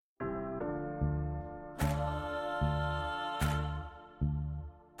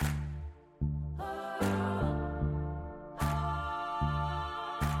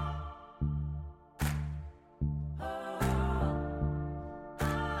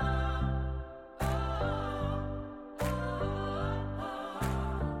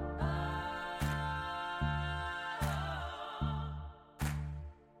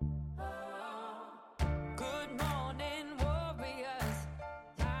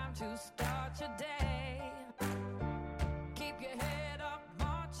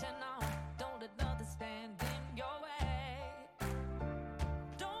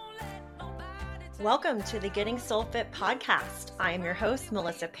Welcome to the Getting Soul Fit podcast. I am your host,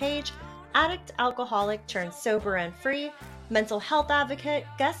 Melissa Page, addict, alcoholic turned sober and free, mental health advocate,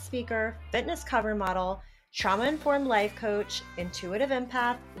 guest speaker, fitness cover model, trauma-informed life coach, intuitive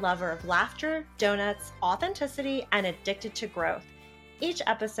empath, lover of laughter, donuts, authenticity, and addicted to growth. Each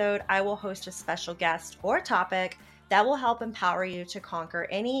episode, I will host a special guest or topic that will help empower you to conquer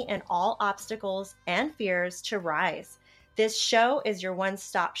any and all obstacles and fears to rise. This show is your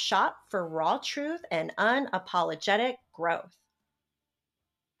one-stop shop for raw truth and unapologetic growth.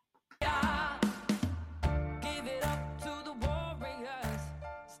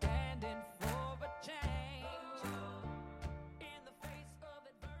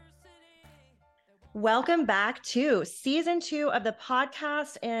 Welcome back to season 2 of the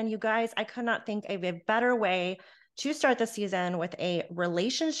podcast. And you guys, I could not think of a better way to start the season with a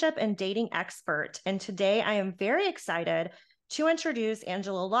relationship and dating expert. And today I am very excited to introduce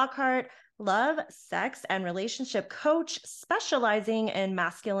Angela Lockhart, love, sex, and relationship coach specializing in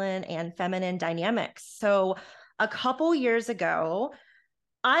masculine and feminine dynamics. So a couple years ago,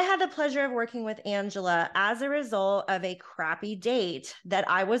 I had the pleasure of working with Angela as a result of a crappy date that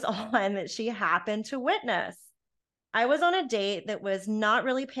I was on that she happened to witness. I was on a date that was not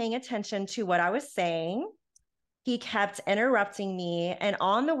really paying attention to what I was saying. He kept interrupting me, and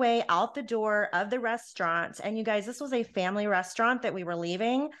on the way out the door of the restaurant, and you guys, this was a family restaurant that we were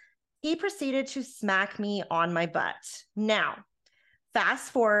leaving, he proceeded to smack me on my butt. Now,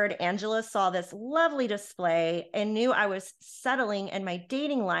 fast forward, Angela saw this lovely display and knew I was settling in my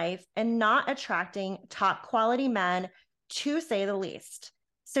dating life and not attracting top quality men, to say the least.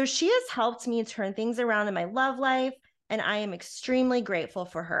 So she has helped me turn things around in my love life, and I am extremely grateful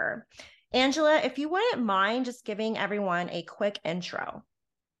for her. Angela, if you wouldn't mind just giving everyone a quick intro.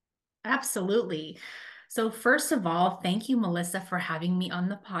 Absolutely. So first of all, thank you, Melissa, for having me on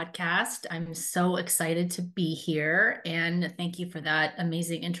the podcast. I'm so excited to be here, and thank you for that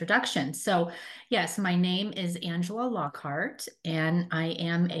amazing introduction. So yes, my name is Angela Lockhart, and I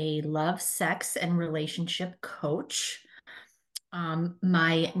am a love, sex, and relationship coach.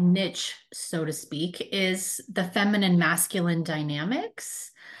 My niche, so to speak, is the feminine masculine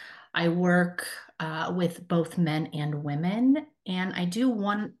dynamics. I work with both men and women, and I do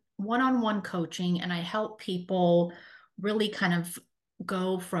one-on-one coaching, and I help people really kind of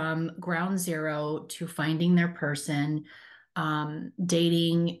go from ground zero to finding their person,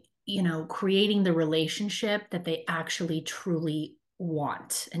 dating, creating the relationship that they actually truly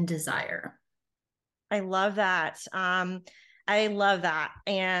want and desire. I love that. I love that.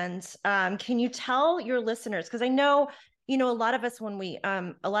 And can you tell your listeners, because I know, a lot of us,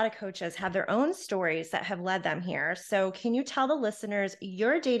 a lot of coaches have their own stories that have led them here. So can you tell the listeners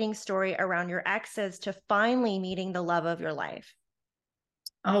your dating story around your exes to finally meeting the love of your life?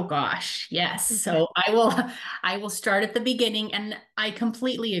 Oh gosh, yes. So I will start at the beginning, and I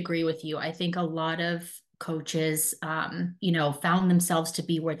completely agree with you. I think a lot of coaches, found themselves to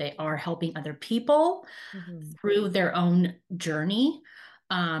be where they are helping other people through their own journey,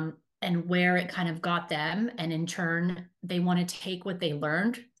 and where it kind of got them. And in turn, they want to take what they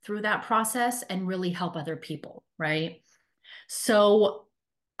learned through that process and really help other people, right? So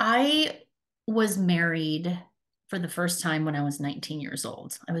I was married for the first time when I was 19 years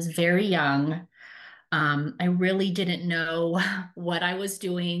old. I was very young. I really didn't know what I was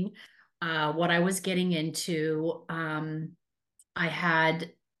doing, what I was getting into. I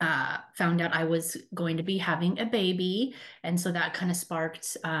had found out I was going to be having a baby. And so that kind of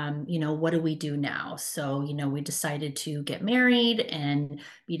sparked, what do we do now? So, we decided to get married and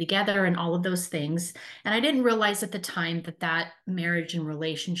be together and all of those things. And I didn't realize at the time that that marriage and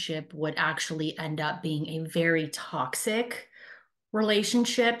relationship would actually end up being a very toxic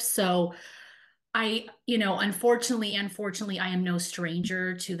relationship. So unfortunately, I am no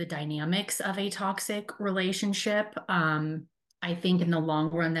stranger to the dynamics of a toxic relationship. I think in the long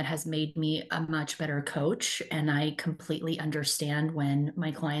run, that has made me a much better coach. And I completely understand when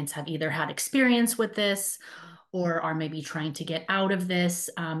my clients have either had experience with this or are maybe trying to get out of this,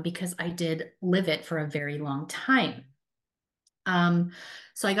 because I did live it for a very long time.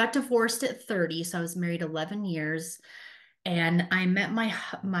 So I got divorced at 30. So I was married 11 years. And I met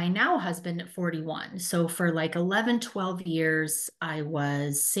my now husband at 41. So for like 11, 12 years, I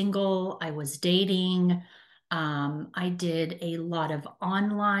was single, I was dating. I did a lot of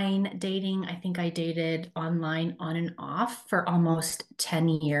online dating. I think I dated online on and off for almost 10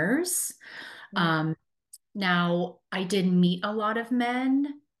 years. Now, I did meet a lot of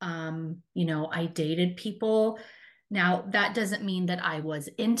men. I dated people. Now, that doesn't mean that I was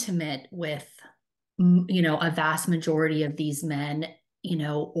intimate with a vast majority of these men.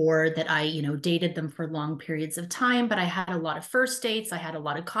 or that I, dated them for long periods of time, but I had a lot of first dates. I had a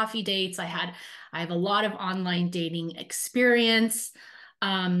lot of coffee dates. I have a lot of online dating experience.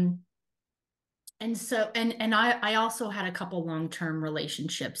 Um, and so, I also had a couple long-term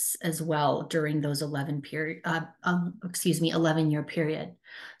relationships as well during those 11-year period.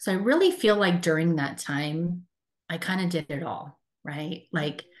 So I really feel like during that time, I kind of did it all, right?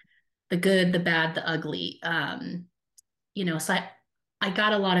 Like the good, the bad, the ugly. So I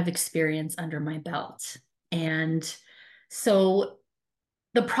got a lot of experience under my belt. And so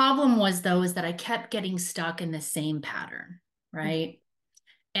the problem was though, is that I kept getting stuck in the same pattern, Mhm. right?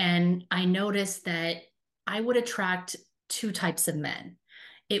 And I noticed that I would attract two types of men.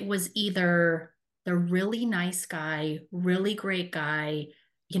 It was either the really nice guy, really great guy,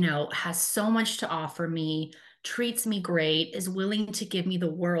 has so much to offer me, treats me great, is willing to give me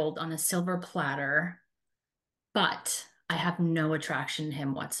the world on a silver platter, but I have no attraction to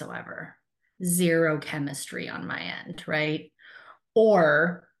him whatsoever. Zero chemistry on my end, right?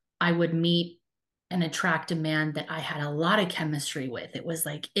 Or I would meet and attract a man that I had a lot of chemistry with. It was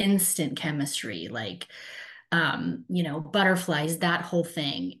like instant chemistry, like butterflies, that whole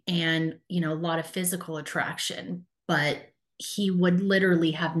thing, and a lot of physical attraction, but he would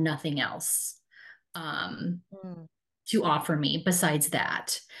literally have nothing else. Um, Mm. to offer me besides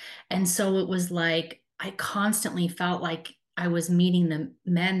that. And so it was like I constantly felt like I was meeting the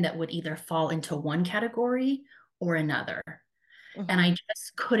men that would either fall into one category or another. And Mhm. I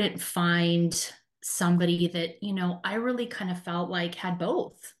just couldn't find somebody that, I really kind of felt like had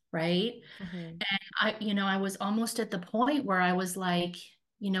both, right? Mhm. I was almost at the point where I was like,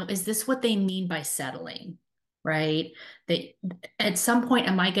 is this what they mean by settling? Right? That at some point,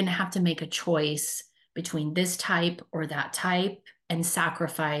 am I going to have to make a choice between this type or that type and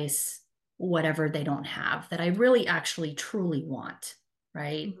sacrifice whatever they don't have that I really actually truly want?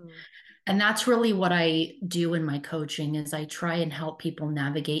 Right. Mhm. And that's really what I do in my coaching is I try and help people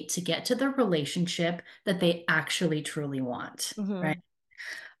navigate to get to the relationship that they actually truly want. Right.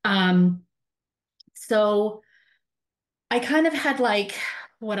 Mhm. Um, so I kind of had like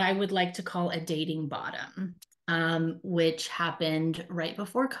what I would like to call a dating bottom, which happened right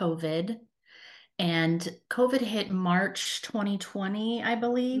before COVID. And COVID hit March 2020, I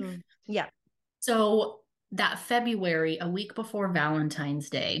believe. Mhm. Yeah. So that February, a week before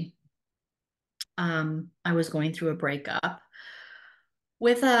Valentine's Day, I was going through a breakup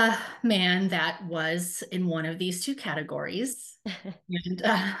with a man that was in one of these two categories. And,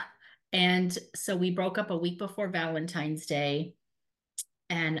 and so we broke up a week before Valentine's Day.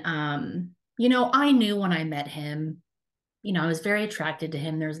 And, I knew when I met him, I was very attracted to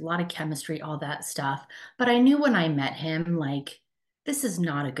him. There's a lot of chemistry, all that stuff. But I knew when I met him, like, this is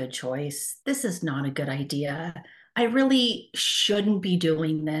not a good choice. This is not a good idea. I really shouldn't be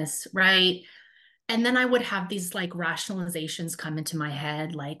doing this, right? And then I would have these like rationalizations come into my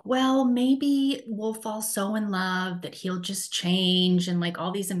head, like, well, maybe we'll fall so in love that he'll just change and like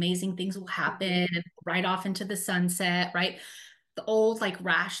all these amazing things will Mhm. happen right off into the sunset, right? The old like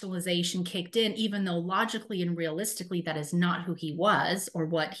rationalization kicked in, even though logically and realistically, that is not who he was or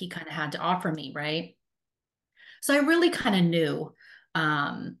what he kind of had to offer me, right? So I really kind of knew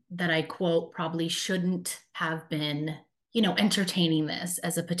that I quote probably shouldn't have been, entertaining this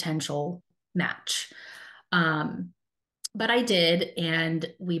as a potential match. Um, but I did, and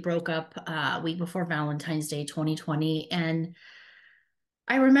we broke up a week before Valentine's Day 2020. And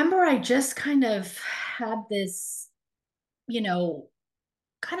I remember I just kind of had this, you know,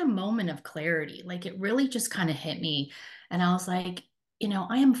 kind of moment of clarity. Like it really just kind of hit me. And I was like,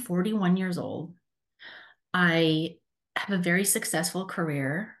 I am 41 years old. I have a very successful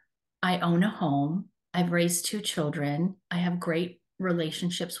career. I own a home. I've raised two children. I have great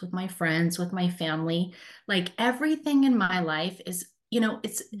relationships with my friends, with my family. Like everything in my life is,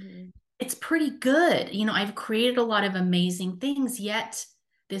 Mhm. it's pretty good. I've created a lot of amazing things, yet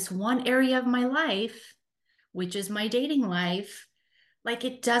this one area of my life, which is my dating life, like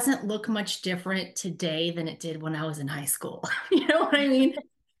it doesn't look much different today than it did when I was in high school. You know what I mean?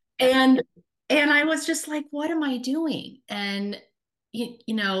 Yeah. And I was just like, what am I doing? And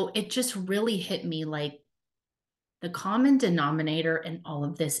it just really hit me like the common denominator in all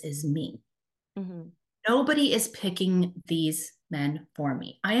of this is me. Mhm. Nobody is picking these men for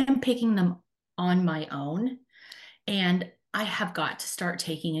me. I am picking them on my own. And I have got to start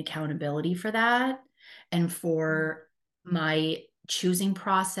taking accountability for that and Mhm. for my choosing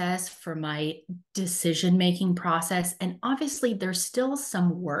process, for my decision making process. And obviously, there's still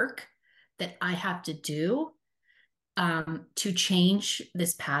some work that I have to do to change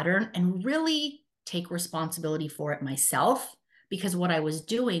this pattern and really take responsibility for it myself because what I was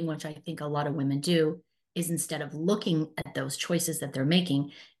doing, which I think a lot of women do, is instead of looking at those choices that they're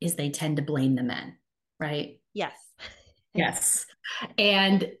making, is they tend to blame the men, right? Yes. Yes.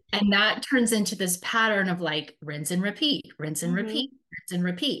 And that turns into this pattern of like rinse and repeat, rinse and Hmm. repeat, rinse and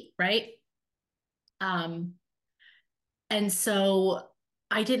repeat, right? Um, and so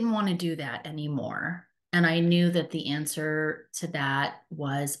I didn't want to do that anymore. And I knew that the answer to that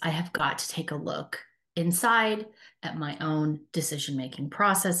was I have got to take a look inside at my own decision-making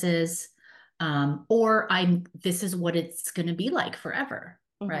processes. Or this is what it's going to be like forever,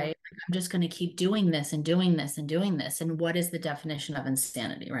 right? Hmm. Like, I'm just going to keep doing this and doing this and doing this. And what is the definition of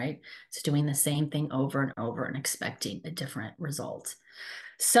insanity, right? It's doing the same thing over and over and expecting a different result.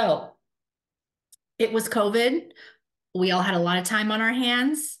 So it was COVID. We all had a lot of time on our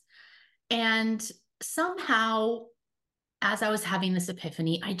hands. And somehow, as I was having this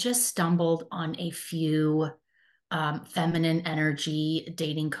epiphany, I just stumbled on a few feminine energy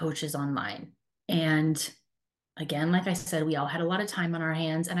dating coaches online. And again, like I said, we all had a lot of time on our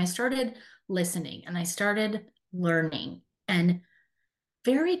hands. And I started listening and I started learning. And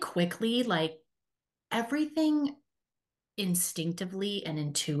very quickly, like everything instinctively and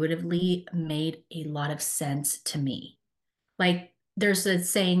intuitively made a lot of sense to me. Like there's a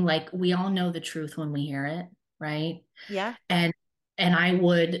saying like we all know the truth when we hear it, right? Yeah. And I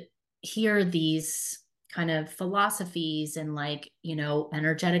would hear these kind of philosophies and like,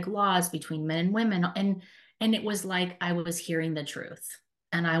 energetic laws between men and women and it was like I was hearing the truth.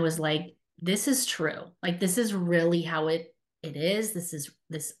 And I was like this is true. Like this is really how it is.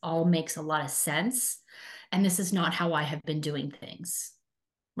 This all makes a lot of sense. And this is not how I have been doing things,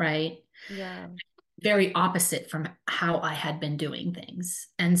 right? Yeah. Very opposite from how I had been doing things.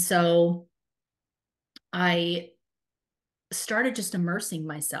 And so I started just immersing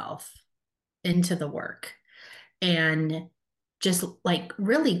myself into the work and just like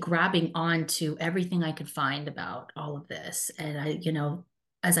really grabbing on to everything I could find about all of this. And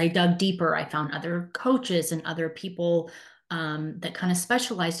as I dug deeper, I found other coaches and other people that kind of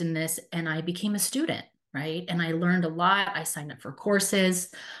specialized in this. And I became a student, right? And I learned a lot. I signed up for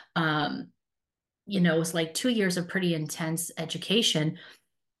courses. Um, it was like 2 years of pretty intense education.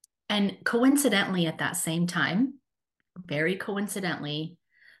 And coincidentally, at that same time, very coincidentally,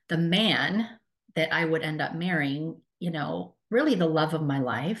 the man that I would end up marrying, really the love of my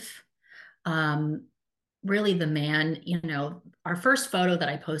life, um, really the man, our first photo that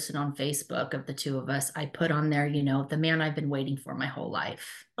I posted on Facebook of the two of us, I put on there, the man I've been waiting for my whole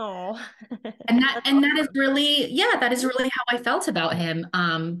life. Oh, And that that's and that is awesome. really, yeah, that is really how I felt about him.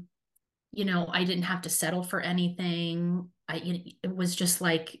 I didn't have to settle for anything. It was just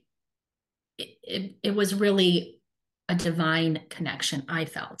like it was really a divine connection, I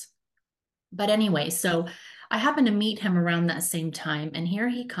felt. But anyway, so I happened to meet him around that same time, and here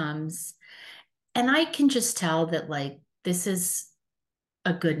he comes. And I can just tell that like this is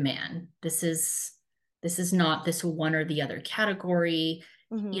a good man. This is not this one or the other category.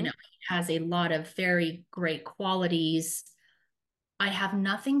 Hmm. He has a lot of very great qualities. I have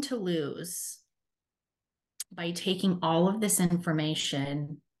nothing to lose by taking all of this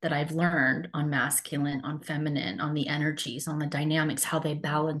information that I've learned on masculine, on feminine, on the energies, on the dynamics, how they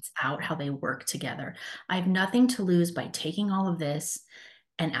balance out, how they work together. I have nothing to lose by taking all of this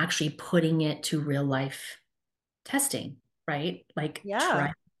and actually putting it to real life testing, right? Like try Yeah.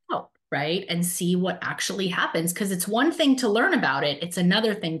 it out, right? And see what actually happens. Because it's one thing to learn about it, it's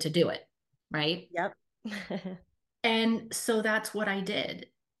another thing to do it, right? Yep. And so that's what I did.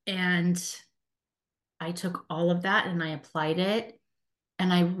 And I took all of that and I applied it.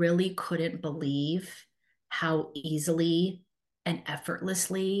 And I really couldn't believe how easily and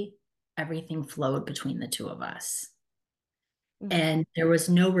effortlessly everything flowed between the two of us. Hmm. And there was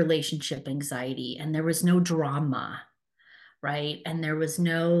no relationship anxiety and there was no drama, right? And there was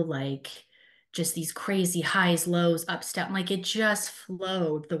no like just these crazy highs, lows, ups, down. Like it just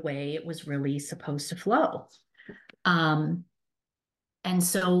flowed the way it was really supposed to flow. Um, And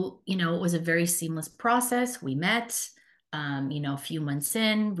so, it was a very seamless process. We met, a few months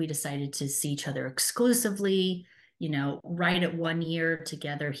in, we decided to see each other exclusively. Right at 1 year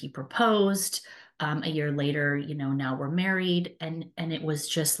together, he proposed. A year later, now we're married. And it was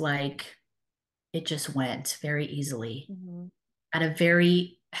just like, it just went very easily Hmm. at a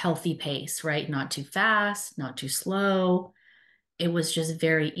very healthy pace, right? Not too fast, not too slow. It was just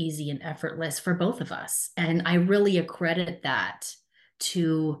very easy and effortless for both of us. And I really accredit that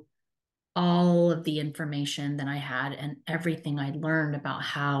to all of the information that I had and everything I learned about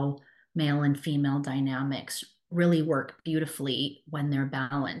how male and female dynamics really work beautifully when they're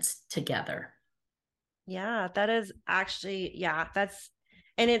balanced together. Yeah, that is actually, yeah,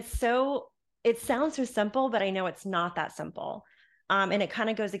 and it sounds so simple, but I know it's not that simple. And it kind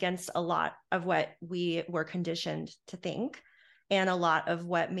of goes against a lot of what we were conditioned to think and a lot of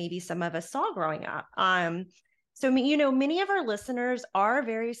what maybe some of us saw growing up. Many of our listeners are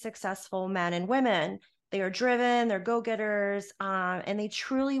very successful men and women. They are driven, they're go-getters, and they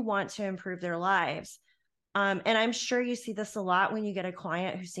truly want to improve their lives. And I'm sure you see this a lot when you get a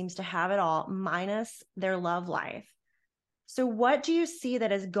client who seems to have it all, minus their love life. So, what do you see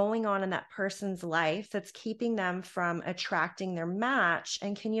that is going on in that person's life that's keeping them from attracting their match?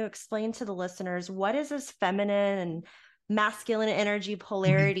 And can you explain to the listeners what is this feminine and masculine energy Mhm.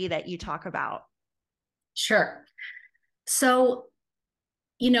 polarity that you talk about? Sure. So,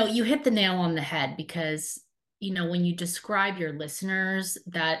 you hit the nail on the head because, when you describe your listeners,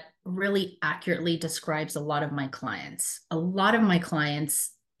 that really accurately describes a lot of my clients. A lot of my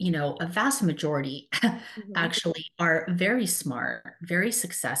clients, a vast majority Mhm. actually are very smart, very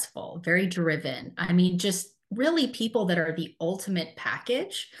successful, very driven. I mean, just really people that are the ultimate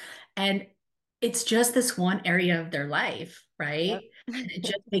package. And it's just this one area of their life, Yep. right?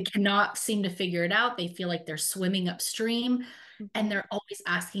 And they cannot seem to figure it out. They feel like they're swimming upstream and Mhm. they're always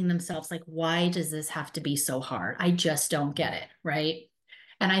asking themselves, like, why does this have to be so hard? I just don't get it. Right.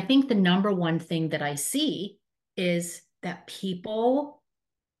 And I think the number one thing that I see is that people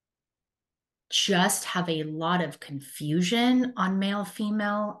just have a lot of confusion on male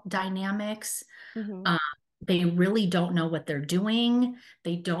female dynamics. Mhm. Um, they really don't know what they're doing.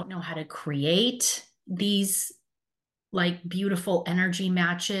 They don't know how to create these like beautiful energy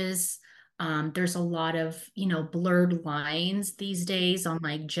matches. There's a lot of, blurred lines these days on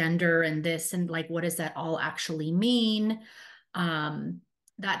like gender and this and like, what does that all actually mean? Um,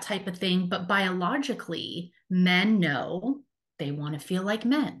 that type of thing. But biologically, men know they want to feel like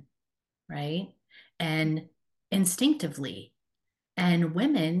men, right? And instinctively, and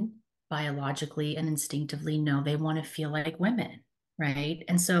women biologically and instinctively know they want to feel like women, right?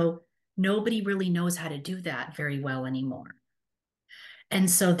 And so nobody really knows how to do that very well anymore. And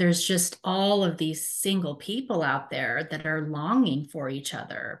so there's just all of these single people out there that are longing for each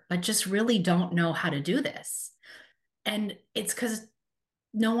other, but just really don't know how to do this. And it's because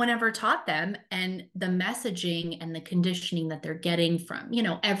no one ever taught them. And the messaging and the conditioning that they're getting from,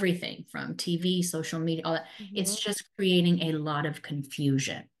 everything from TV, social media, all that, it's Mhm. just creating a lot of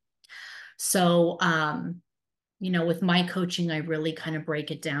confusion. So, with my coaching, I really kind of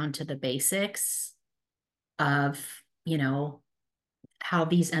break it down to the basics of, how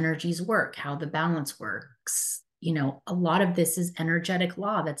these energies work, how the balance works. A lot of this is energetic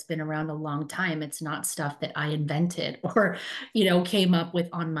law that's been around a long time. It's not stuff that I invented or, came up with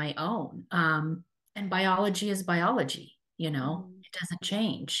on my own. And biology is biology, Mhm. it doesn't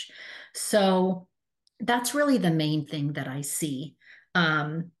change. So that's really the main thing that I see.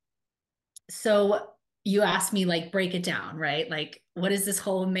 Um, so you asked me, like, break it down, right? Like, what is this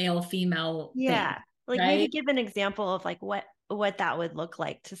whole male female thing, Yeah. Like maybe right? give an example of like what that would look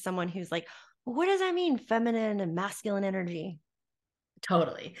like to someone who's like, what does that mean, feminine and masculine energy?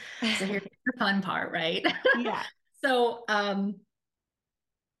 Totally. So here's the fun part, right? Yeah. So I'm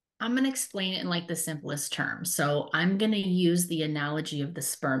going to explain it in like the simplest terms. So I'm going to use the analogy of the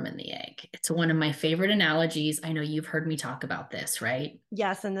sperm and the egg. It's one of my favorite analogies. I know you've heard me talk about this, right?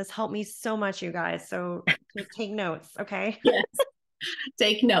 Yes, and this helped me so much, you guys. So take notes, okay? Yes.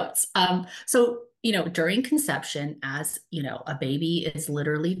 Take notes. So, during conception, as a baby is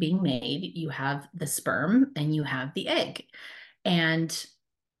literally being made, you have the sperm and you have the egg. And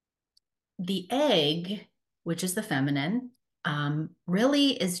the egg, which is the feminine,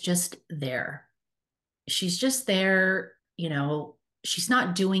 really is just there. She's just there, she's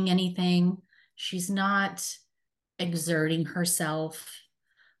not doing anything. She's not exerting herself.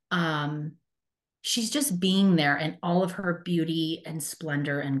 Um, she's just being there in all of her beauty and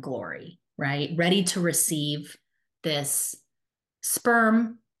splendor and glory, right? Ready to receive this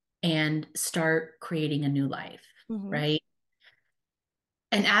sperm and start creating a new life, Hmm. right?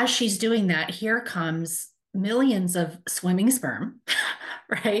 And as she's doing that, here comes millions of swimming sperm,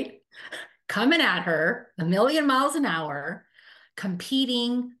 right? Coming at her a million miles an hour,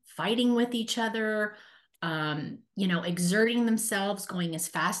 competing, fighting with each other, exerting themselves, going as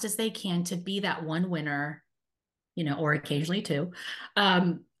fast as they can to be that one winner, or occasionally two,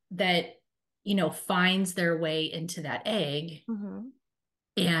 that, finds their way into that egg Hmm.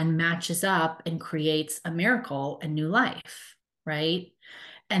 and matches up and creates a miracle, a new life, right?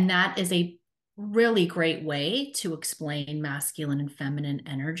 And that is a really great way to explain masculine and feminine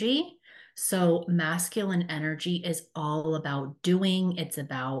energy. So, masculine energy is all about doing, it's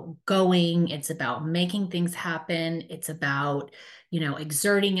about going, it's about making things happen, it's about,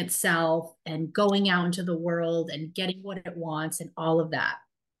 exerting itself and going out into the world and getting what it wants and all of that.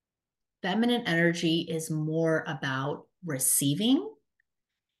 Feminine energy is more about receiving,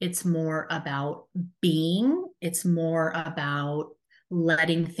 it's more about being, it's more about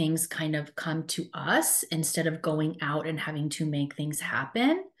letting things kind of come to us instead of going out and having to make things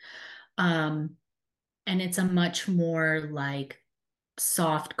happen. Um, and it's a much more like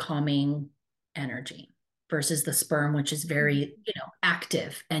soft, calming energy versus the sperm, which is very,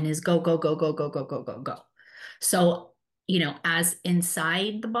 active and is go, go, go, go, go, go, go, go, go. So, as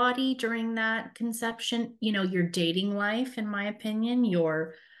inside the body during that conception, your dating life, in my opinion,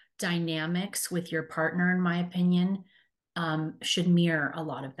 your dynamics with your partner, in my opinion, should mirror a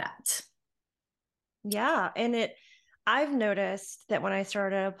lot of that. Yeah. I've noticed that when I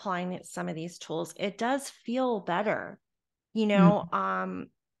started applying some of these tools, it does feel better, you know, Mm-hmm.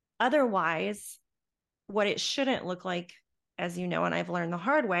 otherwise what it shouldn't look like, as you know, and I've learned the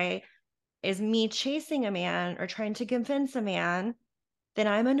hard way, is me chasing a man or trying to convince a man that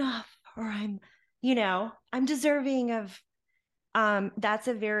I'm enough or I'm deserving of that's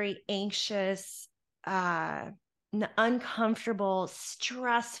a very anxious, uh uncomfortable,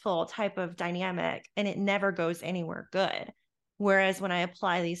 stressful type of dynamic, and it never goes anywhere good. Whereas when I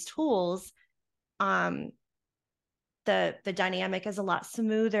apply these tools, um the dynamic is a lot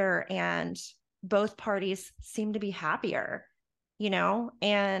smoother and both parties seem to be happier,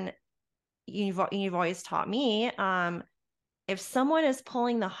 and you've always taught me, if someone is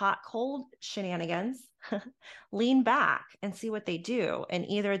pulling the hot cold shenanigans, lean back and see what they do, and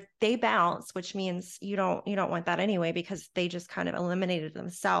either they bounce, which means you don't want that anyway, because they just kind of eliminated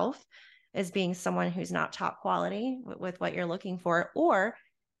themselves as being someone who's not top quality with what you're looking for, or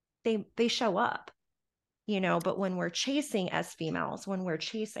they show up, but when we're chasing, as females, when we're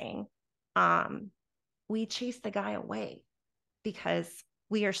chasing, um we chase the guy away because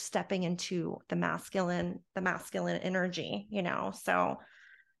we are stepping into the masculine energy, so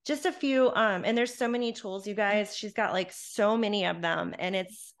just a few, and there's so many tools, you guys. She's got like so many of them, and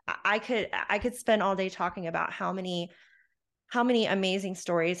I could spend all day talking about how many amazing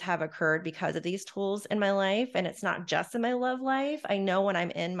stories have occurred because of these tools in my life. And it's not just in my love life. I know when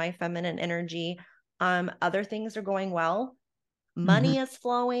I'm in my feminine energy, other things are going well. Mm-hmm. Money is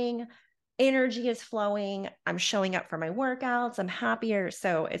flowing, energy is flowing. I'm showing up for my workouts. I'm happier.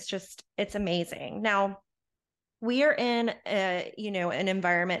 So it's amazing. Now, we are in an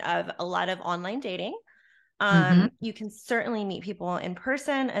environment of a lot of online dating. Mm-hmm. You can certainly meet people in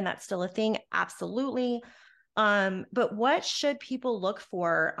person, and that's still a thing. Absolutely. But what should people look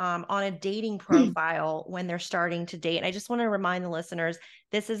for on a dating profile when they're starting to date? And I just want to remind the listeners,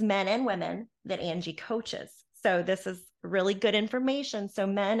 this is men and women that Angie coaches. So this is really good information. So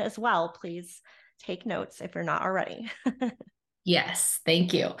men as well, please take notes if you're not already. Yes,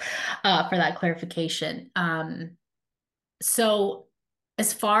 thank you for that clarification. So,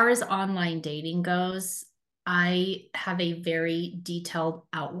 as far as online dating goes, I have a very detailed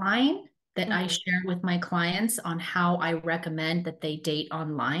outline that I Mhm. share with my clients on how I recommend that they date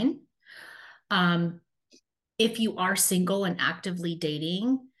online. Um, if you are single and actively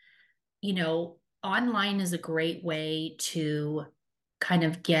dating, online is a great way to kind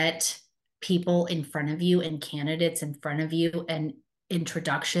of get people in front of you and candidates in front of you and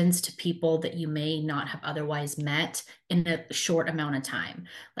introductions to people that you may not have otherwise met in a short amount of time.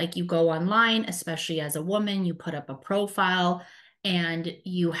 Like you go online, especially as a woman, you put up a profile and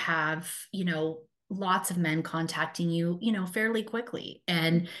you have, lots of men contacting you, fairly quickly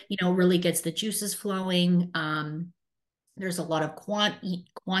and, really gets the juices flowing. There's a lot of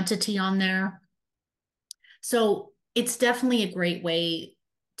quantity on there. So it's definitely a great way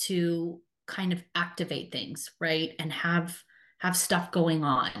to kind of activate things, right? And have stuff going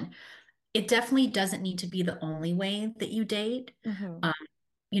on. It definitely doesn't need to be the only way that you date. Mhm. Um,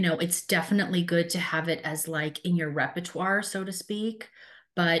 it's definitely good to have it as like in your repertoire, so to speak.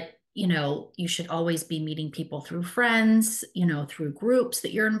 But, you should always be meeting people through friends, through groups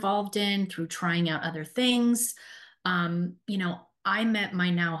that you're involved in, through trying out other things. I met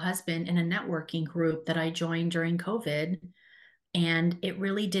my now husband in a networking group that I joined during COVID, and it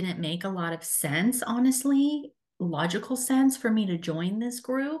really didn't make a lot of sense, honestly, logical sense for me to join this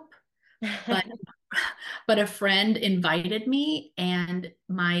group. But but a friend invited me, and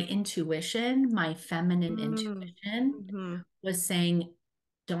my intuition, my feminine Mm. intuition, Mhm. was saying,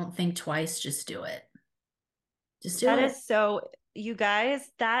 don't think twice, just do it. Just do That it. is so you guys,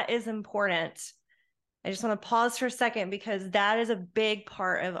 that is important. I just want to pause for a second because that is a big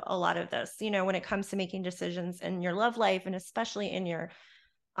part of a lot of this, when it comes to making decisions in your love life and especially in your,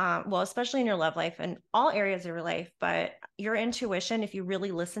 especially in your love life and all areas of your life. But your intuition, if you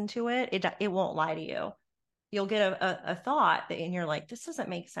really listen to it, it won't lie to you. You'll get a thought that, and you're like, this doesn't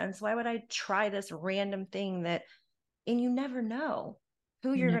make sense. Why would I try this random thing and you never know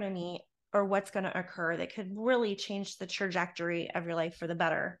who You you're know, going to meet or what's going to occur that could really change the trajectory of your life for the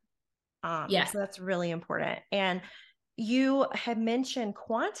better. yes, So that's really important. And you had mentioned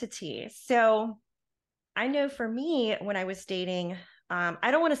quantity. So I know for me, when I was dating,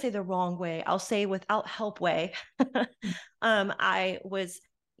 I don't want to say the wrong way, I'll say without help way. I was,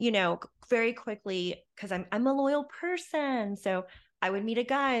 very quickly, because I'm a loyal person. So I would meet a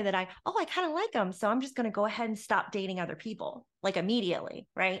guy that I kind of like him. So I'm just going to go ahead and stop dating other people like immediately.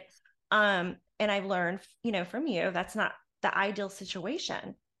 Right. And I've learned, from you, that's not the ideal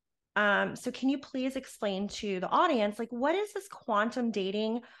situation. So can you please explain to the audience, like, what is this quantum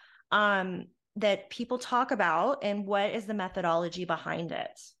dating that people talk about, and what is the methodology behind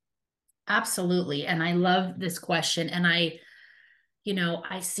it? absolutely. And I love this question. And I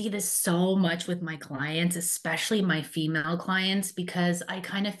see this so much with my clients, especially my female clients, because I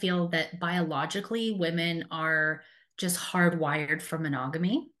kind of feel that biologically women are just hardwired for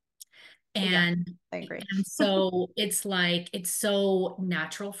monogamy. Yeah, And I agree. and so it's like it's so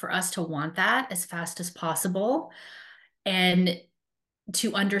natural for us to want that as fast as possible. And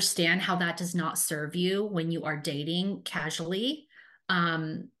to understand how that does not serve you when you are dating casually.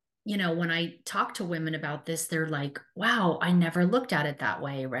 Um, when I talk to women about this, they're like, wow, I never looked at it that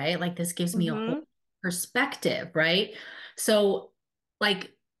way, right? Like this gives me a whole Mm-hmm. perspective, right? So,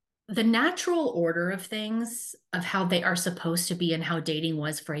 like, the natural order of things of how they are supposed to be and how dating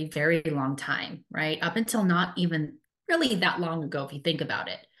was for a very long time, right? Up until not even really that long ago, if you think about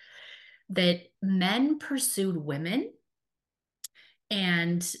it, that men pursued women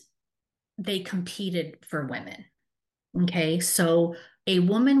and they competed for women. Okay. So a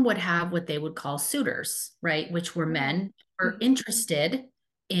woman would have what they would call suitors, right? Which were men who were Mm-hmm. interested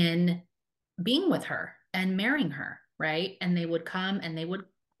in being with her and marrying her, right? And they would come and they would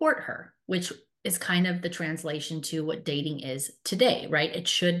court her, which is kind of the translation to what dating is today, right? It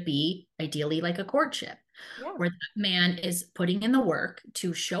should be ideally like a courtship Yeah. where that man is putting in the work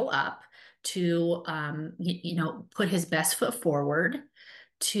to show up, to put his best foot forward,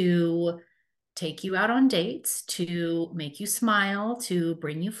 to take you out on dates, to make you smile, to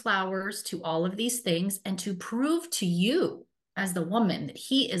bring you flowers, to all of these things, and to prove to you as the woman that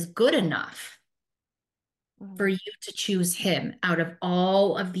he is good enough for Mm-hmm. you to choose him out of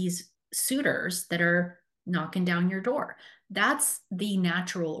all of these suitors that are knocking down your door. That's the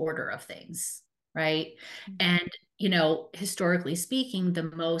natural order of things, right? And, historically speaking, the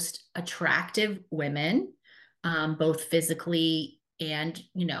most attractive women, both physically and,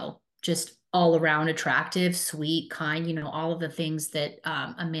 just all around attractive, sweet, kind, all of the things that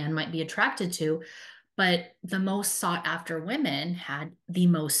a man might be attracted to. But the most sought after women had the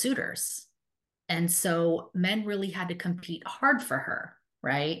most suitors. And so men really had to compete hard for her,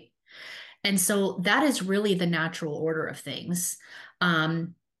 right? And so that is really the natural order of things.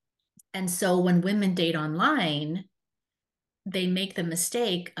 Um, and so when women date online, they make the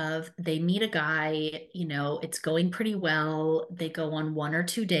mistake of they meet a guy, it's going pretty well. They go on one or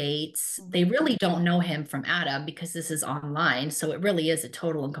two dates. They Mm-hmm. really don't know him from Adam because this is online. So it really is a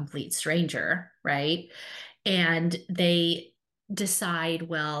total and complete stranger, right? And they decide,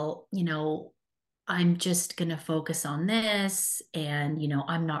 well, I'm just going to focus on this. And,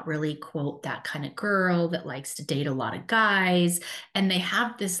 I'm not really, quote, that kind of girl that likes to date a lot of guys. And they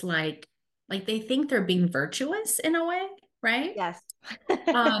have this like they think they're being virtuous in a way, right? Yes.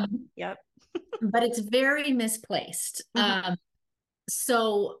 Um, Yep. but it's very misplaced. Mm-hmm.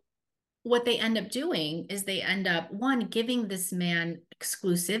 So what they end up doing is they end up one giving this man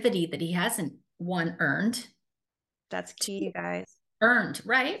exclusivity that he hasn't one That's key, you guys. earned,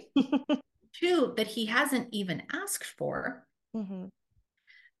 right? Two, that he hasn't even asked for. Mm-hmm.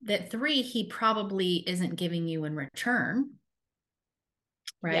 That three, he probably isn't giving you in return,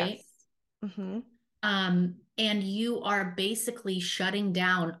 right? Yes. Mm-hmm. And you are basically shutting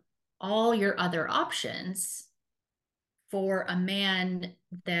down all your other options for a man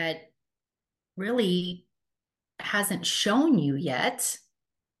that really hasn't shown you yet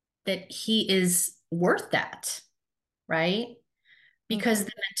that he is worth that, right? Because Mm-hmm.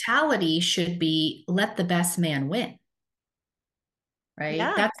 the mentality should be let the best man win, right?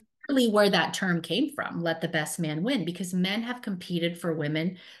 Yeah. That's really where that term came from, let the best man win, because men have competed for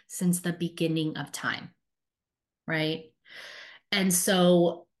women since the beginning of time, right? And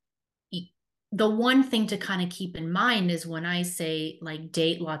so the one thing to kind of keep in mind is when I say like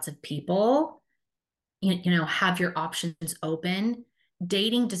date lots of people, have your options open.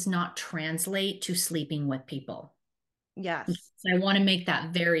 Dating does not translate to sleeping with people. Yes. So I want to make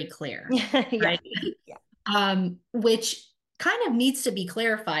that very clear, Yeah. right? Yeah. Which kind of needs to be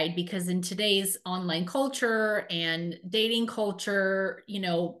clarified because in today's online culture and dating culture,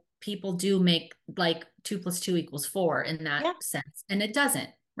 people do make like 2 + 2 = 4 in that Yeah. sense, and it doesn't,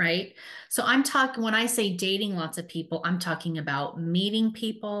 right? So I'm talking, when I say dating lots of people, I'm talking about meeting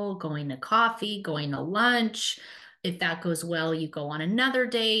people, going to coffee, going to lunch. If that goes well, you go on another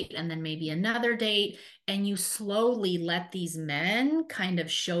date and then maybe another date, and you slowly let these men kind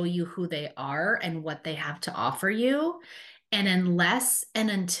of show you who they are and what they have to offer you. And unless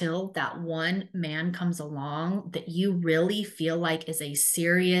and until that one man comes along that you really feel like is a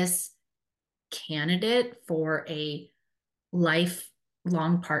serious candidate for a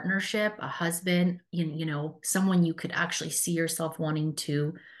lifelong partnership, a husband, someone you could actually see yourself wanting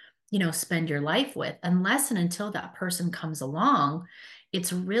to, spend your life with, unless and until that person comes along,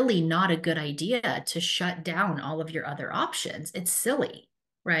 it's really not a good idea to shut down all of your other options. It's silly,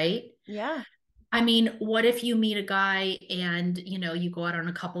 right? Yeah. I mean, what if you meet a guy and, you go out on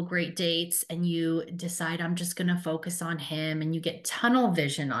a couple great dates and you decide I'm just going to focus on him and you get tunnel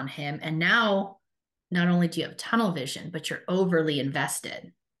vision on him. And now not only do you have tunnel vision, but you're overly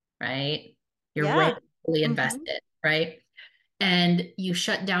invested, right? You're way Yeah. overly Hmm. invested, right? And you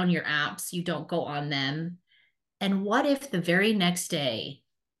shut down your apps, you don't go on them. And what if the very next day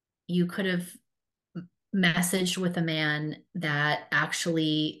you could have messaged with a man that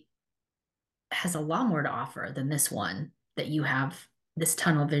actually has a lot more to offer than this one that you have this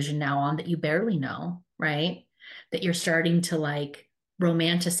tunnel vision now on that you barely know, right? That you're starting to like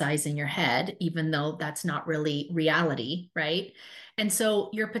romanticize in your head, even though that's not really reality, right? And so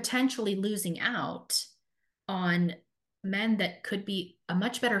you're potentially losing out on men that could be a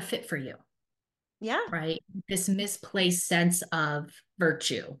much better fit for you, Yeah. right? This misplaced sense of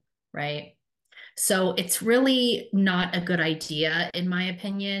virtue, right? So it's really not a good idea, in my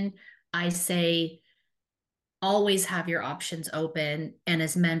opinion. I say always have your options open. And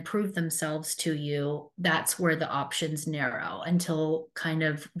as men prove themselves to you, that's where the options narrow until kind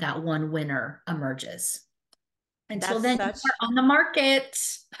of that one winner emerges. Until That's then, you such are on the market.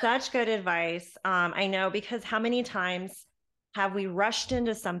 such good advice. I know because how many times have we rushed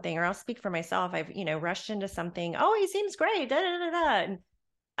into something, or I'll speak for myself. I've, rushed into something. Oh, he seems great. Da, da, da, da.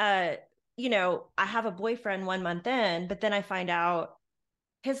 And, I have a boyfriend 1 month in, but then I find out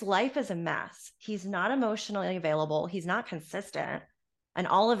his life is a mess. He's not emotionally available. He's not consistent. And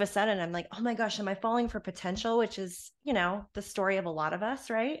all of a sudden, I'm like, oh my gosh, am I falling for potential? Which is, the story of a lot of us,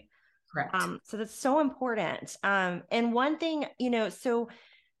 right? Correct. So that's so important. And one thing, so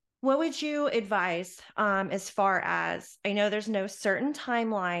what would you advise as far as I know there's no certain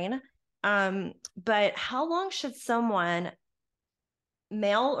timeline, but how long should someone,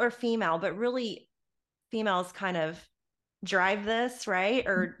 male or female, but really females kind of drive this, right?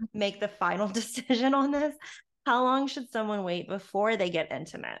 Or make the final decision on this? How long should someone wait before they get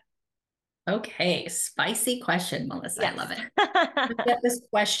intimate? Okay, spicy question, Melissa. I Yes. love it. I get this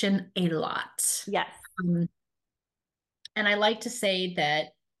question a lot. Yes. Um, and I like to say that,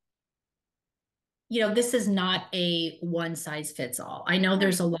 this is not a one size fits all. I know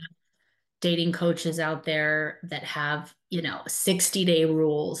there's Right. a lot of dating coaches out there that have, 60-day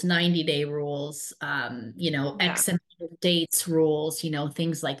rules, 90-day rules, Yeah. X amount of dates rules,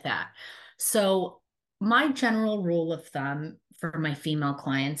 things like that. So my general rule of thumb for my female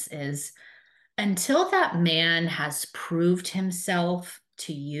clients is until that man has proved himself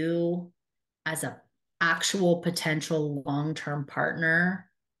to you as a actual potential long-term partner,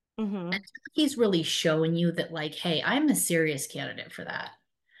 Hmm. until he's really showing you that like, hey, I'm a serious candidate for that,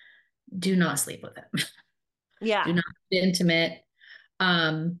 do not sleep with him. Do Yeah. not be intimate.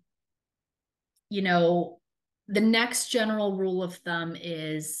 Um, you know, the next general rule of thumb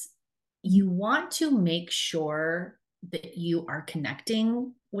is you want to make sure that you are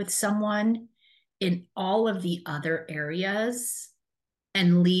connecting with someone in all of the other areas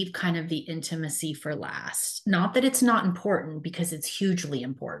and leave kind of the intimacy for last. Not that it's not important because it's hugely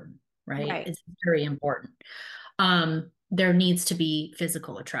important, right? Right. It's very important. There needs to be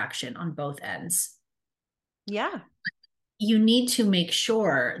physical attraction on both ends. Yeah. You need to make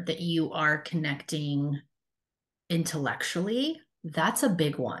sure that you are connecting intellectually. That's a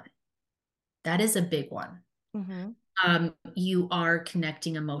big one. That is a big one. Hmm. You are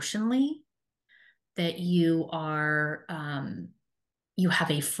connecting emotionally, that you are, you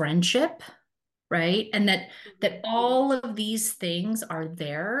have a friendship, right? And that all of these things are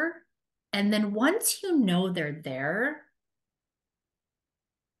there. And then once you know they're there,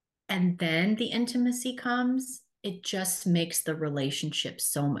 and then the intimacy comes, it just makes the relationship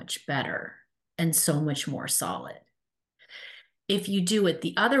so much better and so much more solid. If you do it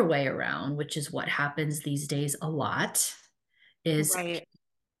the other way around, which is what happens these days a lot, is Right.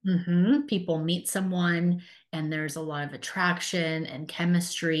 people meet someone and there's a lot of attraction and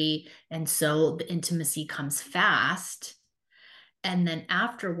chemistry. And so the intimacy comes fast. And then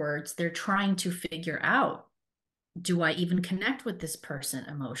afterwards, they're trying to figure out, do I even connect with this person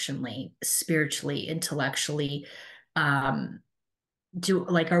emotionally, spiritually, intellectually? Do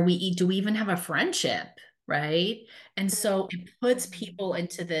we even have a friendship? Right. And so it puts people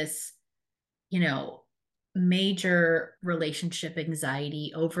into this, you know, major relationship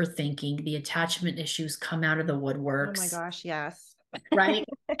anxiety, overthinking, the attachment issues come out of the Oh my woodworks, gosh, yes. right?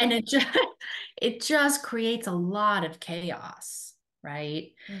 And it just creates a lot of chaos,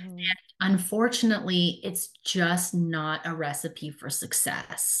 right? Mhm. Unfortunately, it's just not a recipe for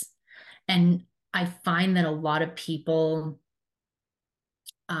success. And I find that a lot of people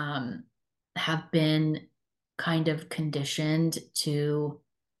um, have been kind of conditioned to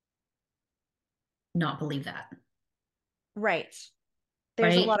not believe that, Right.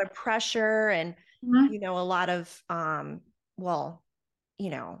 There's a right? lot of pressure and, Mhm. a lot of, well,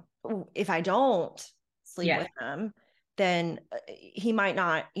 if I don't sleep Yeah. with him, then he might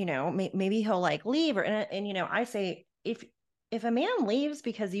not, maybe he'll like leave and I say, if a man leaves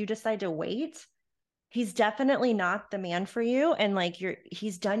because you decide to wait, he's definitely not the man for you. And like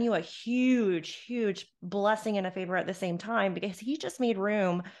he's done you a huge, huge blessing and a favor at the same time because he just made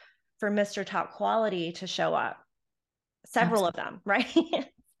room for Mr. Top Quality to show up. Several of Absolutely. them, right?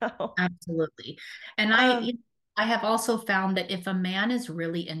 So, Absolutely. And um, I have also found that if a man is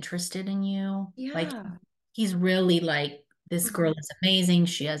really interested in you, like yeah. he's really like, this girl Mhm. is amazing,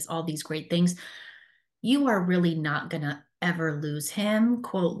 she has all these great things, you are really not gonna ever lose him,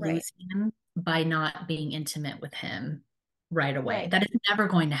 quote, Right, lose him by not being intimate with him right away. right, That is never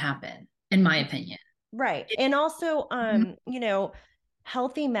going to happen, in my opinion. right. It- And also, Mhm.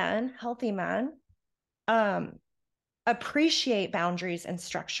 healthy men, um, appreciate boundaries and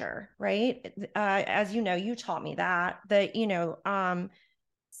structure, right? As you know, you taught me that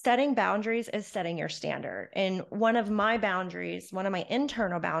setting boundaries is setting your standard. And one of my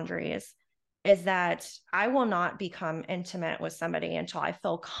internal boundaries is that I will not become intimate with somebody until I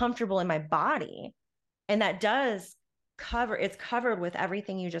feel comfortable in my body. And that does it's covered with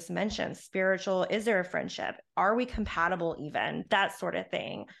everything you just mentioned. Spiritual, is there a friendship? Are we compatible even? That sort of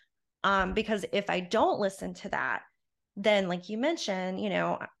thing. Because if I don't listen to that, then like you mentioned,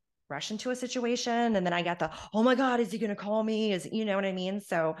 rush into a situation and then I got oh my God, is he gonna call me? Is you know what I mean?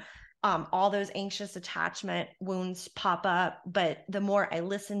 So all those anxious attachment wounds pop up. But the more I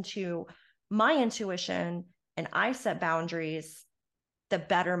listen to my intuition and I set boundaries, the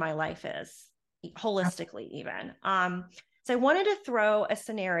better my life is, holistically, even. So I wanted to throw a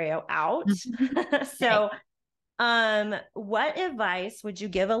scenario out. Okay. So what advice would you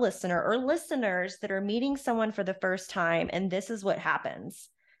give a listener or listeners that are meeting someone for the first time? And this is what happens.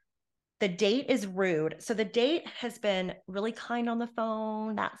 The date is rude. So the date has been really kind on the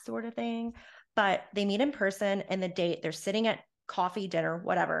phone, that sort of thing. But they meet in person and they're sitting at coffee, dinner,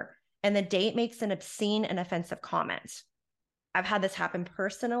 whatever. And the date makes an obscene and offensive comment. I've had this happen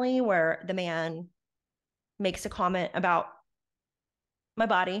personally where the man makes a comment about my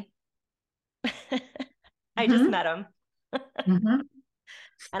body. I just Mhm. met him Mhm.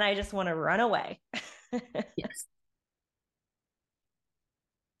 and I just want to run away. Yes.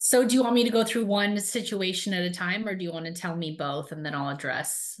 So do you want me to go through one situation at a time, or do you want to tell me both and then I'll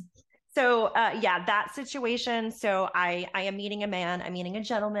address? So yeah, that situation. So I am meeting a man. I'm meeting a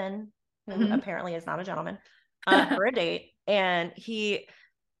gentleman who Mhm. apparently is not a gentleman for a date, and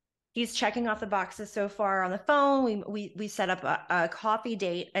he's checking off the boxes so far on the phone. We set up a coffee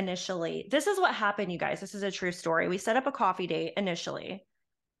date initially. This is what happened, you guys. This is a true story. We set up a coffee date initially,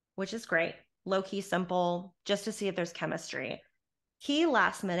 which is great, low key, simple, just to see if there's chemistry. He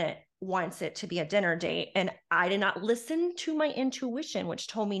last minute wants it to be a dinner date. And I did not listen to my intuition, which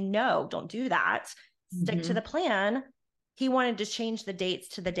told me, no, don't do that. Stick to the Mhm. plan. He wanted to change the dates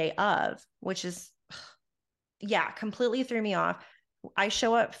to the day of, which is, yeah, completely threw me off. I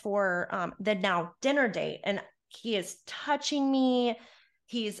show up for the now dinner date and he is touching me.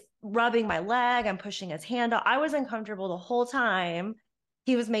 He's rubbing my leg. I'm pushing his hand out. I was uncomfortable the whole time.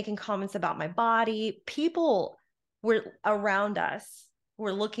 He was making comments about my body. People were around us,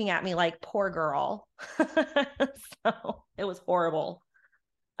 were looking at me like, poor girl. So it was horrible.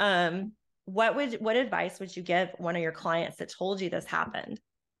 Um, what advice would you give one of your clients that told you this happened?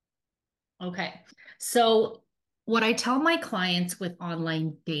 Okay. So, what I tell my clients with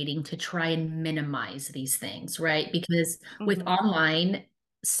online dating to try and minimize these things, right? Because with Mm-hmm. online,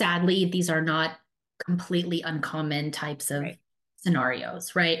 sadly, these are not completely uncommon types of Right.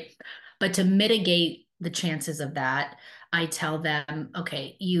 scenarios, right? But to mitigate the chances of that, I tell them,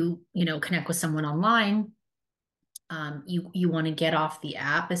 okay, connect with someone online. You want to get off the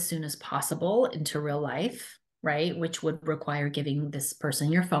app as soon as possible into real life, right? Which would require giving this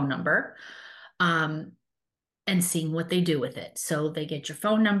person your phone number. Um, and seeing what they do with it. So they get your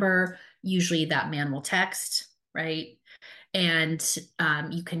phone number. Usually that man will text, right? And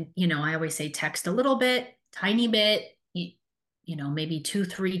you can, I always say text a little bit, tiny bit, maybe two,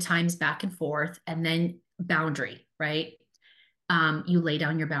 three times back and forth, and then boundary, right? You lay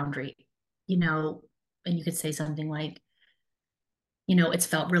down your boundary, you know, and you could say something like, it's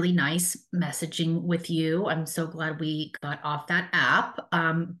felt really nice messaging with you. I'm so glad we got off that app.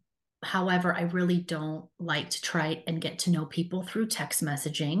 However, I really don't like to try and get to know people through text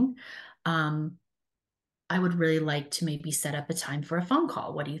messaging. Um, I would really like to maybe set up a time for a phone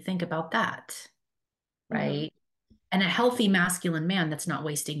call. What do you think about that? Mm-hmm. Right. And a healthy masculine man that's not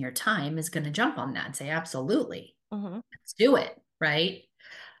wasting your time is going to jump on that and say, absolutely, Mm-hmm. let's do it. Right.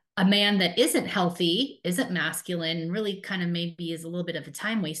 A man that isn't healthy, isn't masculine, really kind of maybe is a little bit of a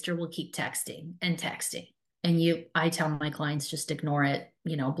time waster, will keep texting and texting. And I tell my clients just ignore it,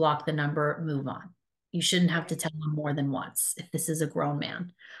 block the number, move on. You shouldn't have to Right. tell them more than once if this is a grown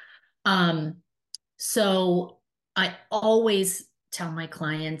man. Um, so I always tell my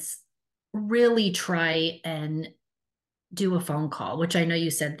clients really try and do a phone call, which I know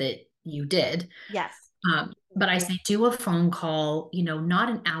you said that you did. Yes. But I say do a phone call, not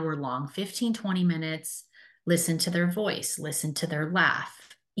an hour long, 15, 20 minutes. Listen to their voice, listen to their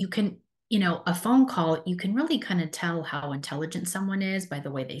laugh. You can, a phone call, you can really kind of tell how intelligent someone is by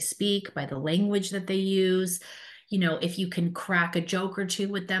the way they speak, by the language that they use. If you can crack a joke or two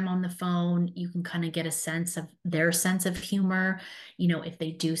with them on the phone, you can kind of get a sense of their sense of humor. If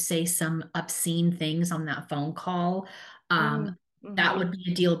they do say some obscene things on that phone call, that Mm-hmm. would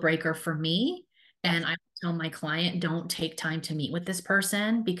be a deal breaker for me. And Yes. I tell my client, don't take time to meet with this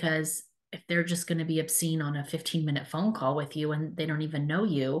person because if they're just going to be obscene on a 15-minute phone call with you and they don't even know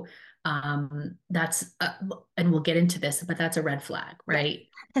you, and we'll get into this, but that's a red flag, Yes. right?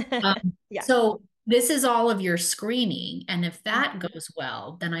 Um, Yes. so this is all of your screening. And if that Mm-hmm. goes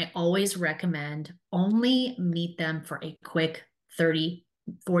well, then I always recommend only meet them for a quick 30,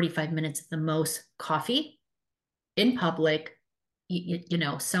 45 minutes at the most coffee in public,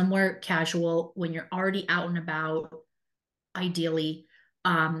 somewhere casual when you're already out and about, ideally.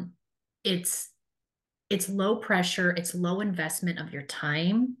 Um, it's it's low pressure, it's low investment of your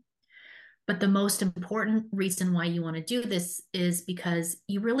time. But the most important reason why you want to do this is because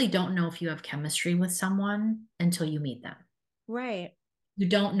you really don't know if you have chemistry with someone until you meet them. Right. You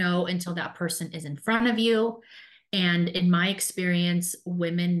don't know until that person is in front of you. And in my experience,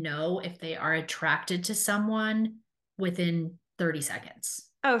 women know if they are attracted to someone within 30 seconds.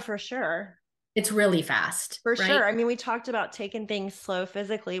 Oh, for sure. It's really fast, For right? sure. I mean, we talked about taking things slow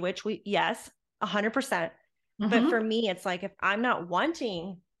physically, which yes, 100%. But for Mm-hmm. me, it's like if I'm not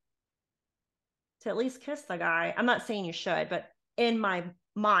wanting to at least kiss the guy, I'm not saying you should, but in my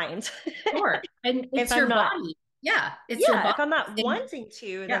mind, Sure. And if it's I'm your not, body. Yeah, it's your yeah, body if I'm not saying, wanting to,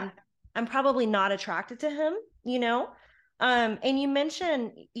 yeah. then I'm probably not attracted to him, you know? And you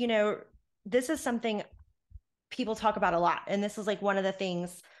mentioned, this is something people talk about a lot. And this is like one of the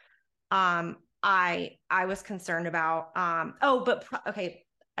things I was concerned about. Okay,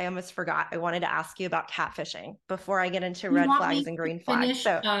 I almost forgot. I wanted to ask you about catfishing before I get into You red want flags me and to green flags. finish,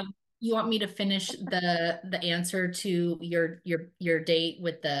 So you want me to finish the answer to your date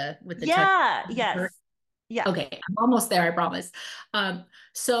with the touch? yeah, yes, yes, Okay, I'm almost there, I promise.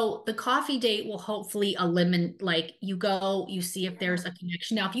 So the coffee date will hopefully eliminate, like you go, you see if yeah. there's a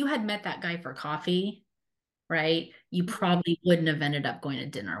connection. Now, if you had met that guy for coffee, right, you Mhm. probably wouldn't have ended up going to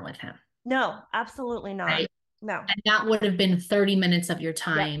dinner with him, No, absolutely not. right? No. And that would have been 30 minutes of your Yep.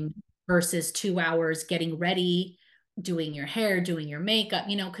 time versus 2 hours getting ready, doing your hair, doing your makeup,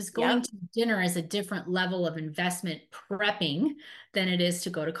 because going Yep. to dinner is a different level of investment prepping than it is to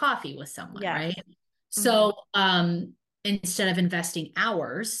go to coffee with someone, right? Yes. Hmm. So, instead of investing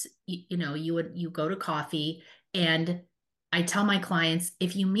hours, you go to coffee. And I tell my clients,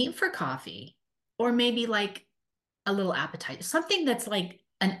 if you meet for coffee or maybe like a little appetizer, something that's like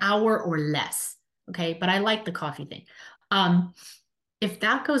an hour or less. Okay. But I like the coffee thing. Um, if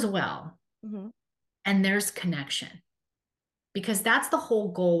that goes well Hmm. and there's connection, because that's the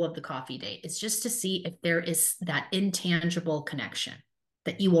whole goal of the coffee date. It's just to see if there is that intangible connection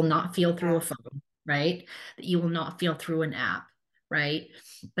that you will not feel through a Yeah. phone, right? That you will not feel through an app, right?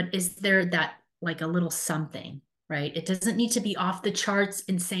 But is there that like a little something, right? It doesn't need to be off the charts,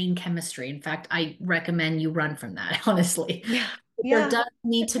 insane chemistry. In fact, I recommend you run from that, honestly. Yeah. There Yeah. does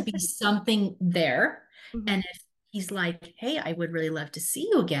need to be something there. Mhm. And if he's like, hey, I would really love to see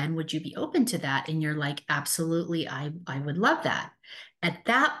you again. Would you be open to that? And you're like, absolutely, I would love that. At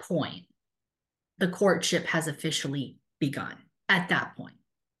that point, the courtship has officially begun at that point.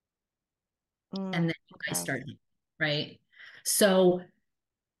 And then you guys Okay. start, right? So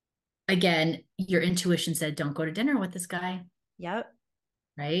again, your intuition said, don't go to dinner with this guy, Yep.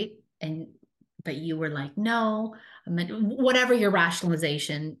 right? And but you were like, no, I mean, whatever your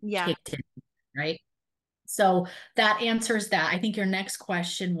rationalization Yeah. kicked in, right? So that answers that. I think your next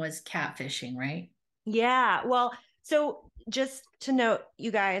question was catfishing, right? Yeah. Well, so just to note,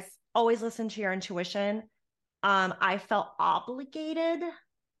 you guys always listen to your intuition. I felt obligated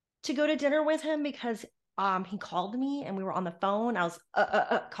to go to dinner with him because he called me and we were on the phone. I was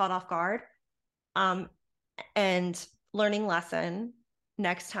caught off guard. Um, and learning lesson.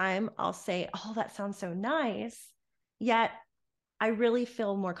 Next time I'll say, "Oh, that sounds so nice." Yet I really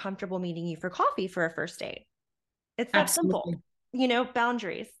feel more comfortable meeting you for coffee for a first date. It's that simple. Absolutely.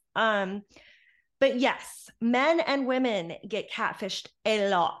 Boundaries. But yes, men and women get catfished a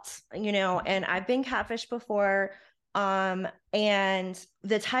lot, and I've been catfished before. And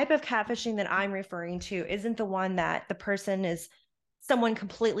the type of catfishing that I'm referring to isn't the one that the person is someone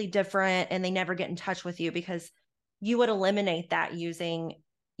completely different and they never get in touch with you, because you would eliminate that using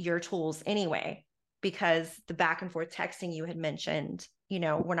your tools anyway, because the back and forth texting you had mentioned,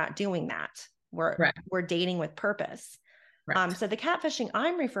 we're not doing that. We're Correct. we're dating with purpose. Correct. So the catfishing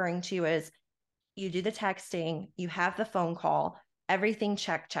I'm referring to is you do the texting, you have the phone call, everything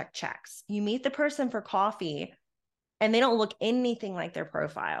checks. You meet the person for coffee and they don't look anything like their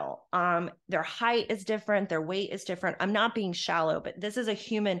profile. Their height is different, their weight is different. I'm not being shallow, but this is a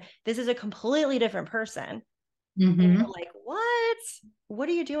human, this is a completely different person. And you're Mm-hmm. like, what? What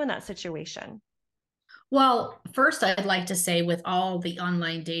do you do in that situation? Well, first, I'd like to say with all the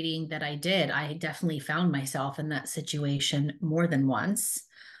online dating that I did, I definitely found myself in that situation more than once.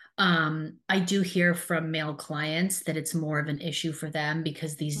 I do hear from male clients that it's more of an issue for them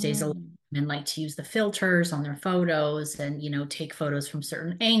because these days a lot of Mm. men like to use the filters on their photos and, take photos from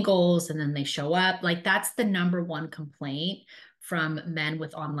certain angles and then they show up. Like that's the number one complaint from men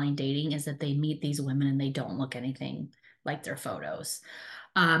with online dating is that they meet these women and they don't look anything like their photos.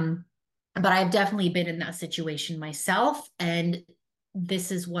 Um, but I've definitely been in that situation myself. And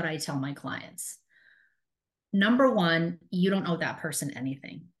this is what I tell my clients. Number one, you don't owe that person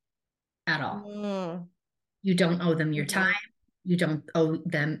anything at all. Mm. You don't owe them your time. Mm-hmm. You don't owe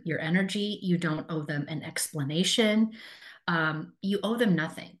them your energy. You don't owe them an explanation. You owe them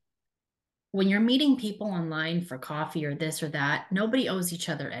nothing. When you're meeting people online for coffee or this or that, nobody owes each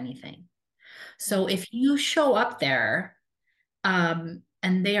other anything. So Mm. if you show up there and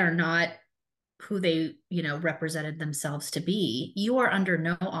they are not who they, represented themselves to be, you are under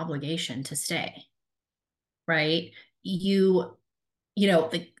no obligation to stay, right? The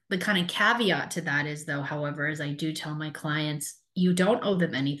kind of caveat to that is though, however, as I do tell my clients, you don't owe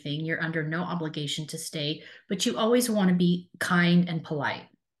them anything. You're under no obligation to stay, but you always want to be kind and polite,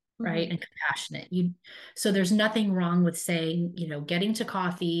 right? Mm-hmm. And compassionate. So there's nothing wrong with saying, getting to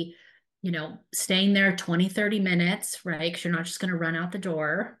coffee, staying there 20, 30 minutes, right? Because you're not just going to run out the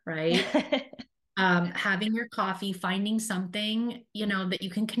door, right? Having your coffee, finding something, that you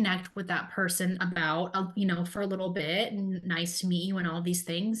can connect with that person about, for a little bit and nice to meet you and all these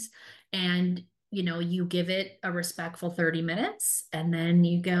things. And, you give it a respectful 30 minutes and then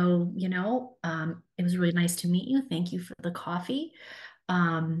you go, it was really nice to meet you. Thank you for the coffee.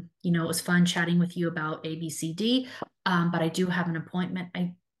 It was fun chatting with you about ABCD. But I do have an appointment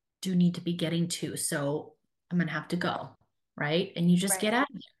I do need to be getting to. So I'm going to have to go. Right. And you just Right. get out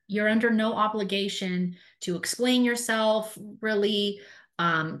of here. You're under no obligation to explain yourself really,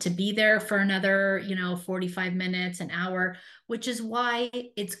 to be there for another, 45 minutes, an hour, which is why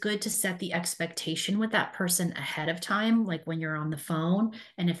it's good to set the expectation with that person ahead of time. Like when you're on the phone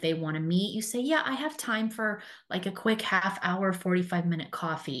and if they want to meet, you say, yeah, I have time for like a quick half hour, 45-minute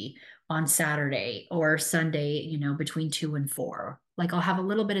coffee on Saturday or Sunday, between 2 and 4. Like I'll have a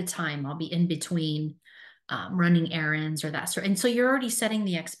little bit of time. I'll be in between running errands or that sort. And so you're already setting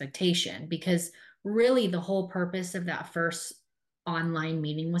the expectation because really the whole purpose of that first online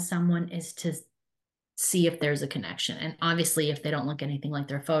meeting with someone is to see if there's a connection. And obviously, if they don't look anything like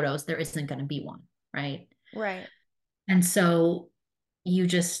their photos, there isn't going to be one, right? Right. And so you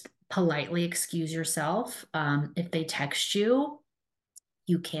just politely excuse yourself. If they text you,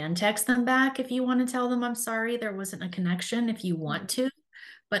 you can text them back if you want to tell them, I'm sorry, there wasn't a connection if you want Mhm. to.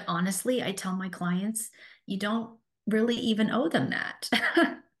 But honestly, I tell my clients, you don't really even owe them that.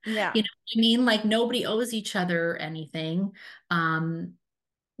 Yeah. You know what I mean? Like nobody owes each other anything. Um,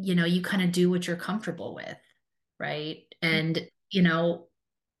 you kind of do what you're comfortable with, right? And,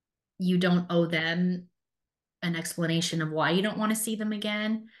 you don't owe them an explanation of why you don't want to see them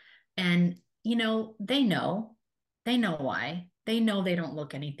again. And, they know why. They know they don't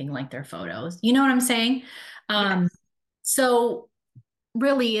look anything like their photos. You know what I'm saying? Um, Yes. so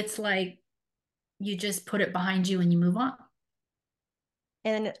really, it's like you just put it behind you and you move on.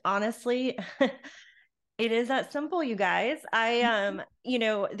 And honestly, it is that simple, you guys.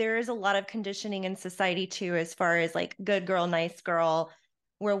 There is a lot of conditioning in society too, as far as like good girl, nice girl,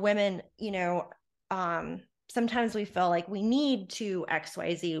 where women, sometimes we feel like we need to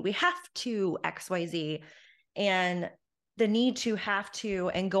XYZ, we have to XYZ. And the need to have to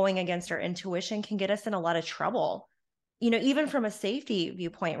and going against our intuition can get us in a lot of trouble, even from a safety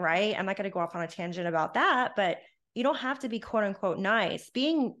viewpoint, right? I'm not going to go off on a tangent about that, but you don't have to be quote unquote nice.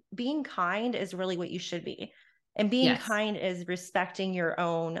 Being kind is really what you should be. And being Yes, kind is respecting your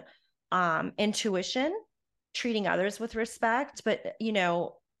own intuition, treating others with respect, but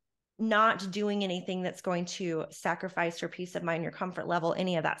not doing anything that's going to sacrifice your peace of mind, your comfort level,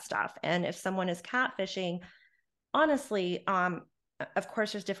 any of that stuff. And if someone is catfishing, honestly, of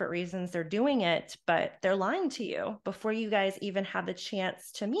course, there's different reasons they're doing it, but they're lying to you before you guys even have the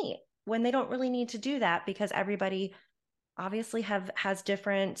chance to meet when they don't really need to do that because everybody obviously has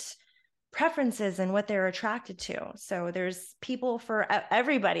different preferences and what they're attracted to. So there's people for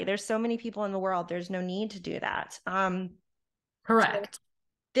everybody. There's so many people in the world. There's no need to do that. So correct.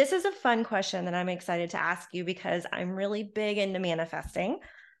 this is a fun question that I'm excited to ask you because I'm really big into manifesting.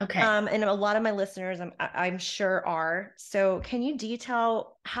 Okay. And a lot of my listeners, I'm sure are. So, can you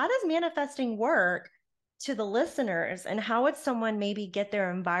detail how does manifesting work to the listeners, and how would someone maybe get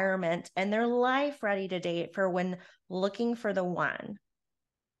their environment and their life ready to date for when looking for the one?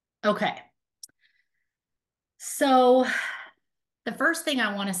 Okay. So the first thing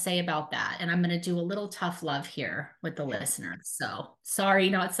I want to say about that, and I'm going to do a little tough love here with the listeners. So sorry,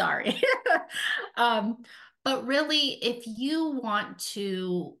 not sorry. um, but really, if you want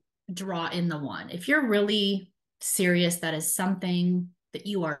to draw in the one, if you're really serious, that is something that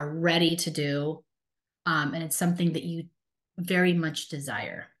you are ready to do, and it's something that you very much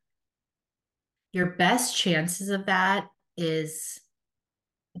desire. Your best chances of that is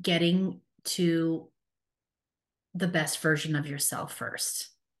getting to the best version of yourself first.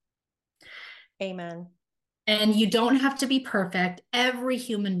 Amen. And you don't have to be perfect. Every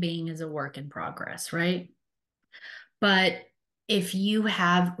human being is a work in progress, right? But if you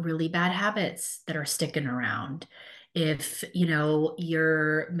have really bad habits that are sticking around, if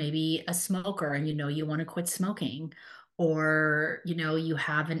you're maybe a smoker and you want to quit smoking, or you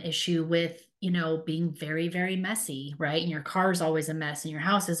have an issue with being very, very messy, right? And your car is always a mess and your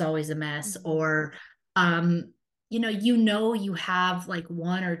house is always a mess, Mhm. or um, you have like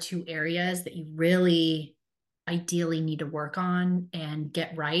one or two areas that you really ideally need to work on and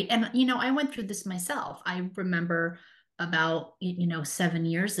get right. And I went through this myself. I remember about 7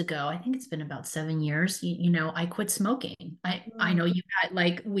 years ago, I think it's been about 7 years, I quit smoking. I Mm. know you had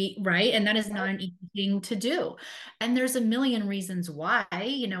like we right, and that is not Yep. an easy thing to do. And there's a million reasons why.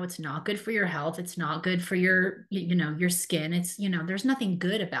 It's not good for your health, it's not good for your skin. It's there's nothing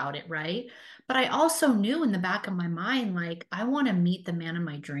good about it, right? But I also knew in the back of my mind, like, I want to meet the man of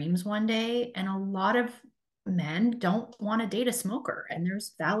my dreams one day, and a lot of men don't want to date a smoker, and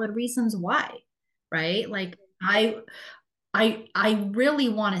there's valid reasons why, right? Like I really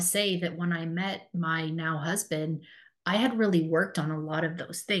want to say that when I met my now husband, I had really worked on a lot of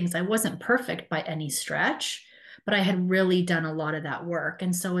those things. I wasn't perfect by any stretch, but I had really done a lot of that work.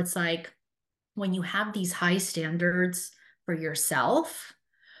 And so it's like when you have these high standards for yourself,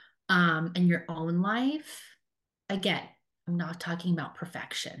 and your own life, again, I'm not talking about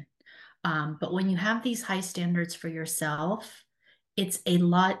perfection. But when you have these high standards for yourself, it's a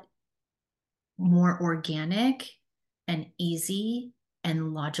lot more organic and easy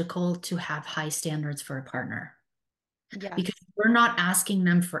and logical to have high standards for a partner, because Yes. we're not asking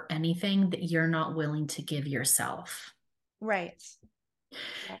them for anything that you're not willing to give yourself. Right.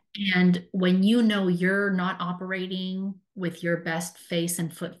 Yep. And when you're not operating with your best face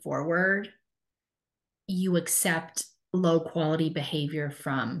and foot forward, you accept low quality behavior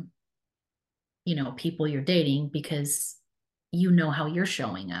from people you're dating because you know how you're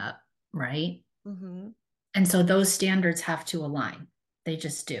showing up, right? Mm-hmm. And so those standards have to align. They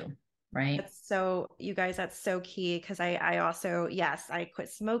just do, right? That's so, you guys, that's so key. Cause I also, yes, I quit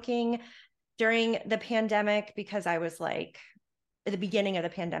smoking during the pandemic because I was like, at the beginning of the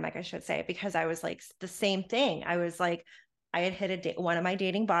pandemic, I should say, because I was like the same thing. I was like, I had hit one of my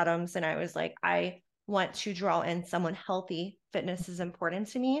dating bottoms, and I was like, I want to draw in someone healthy. Fitness is important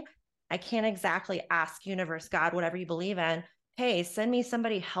to me. I can't exactly ask universe, God, whatever you believe in, hey, send me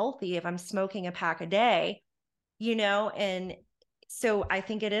somebody healthy if I'm smoking a pack a day, and so I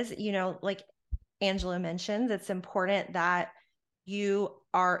think it is, like Angela mentions, it's important that you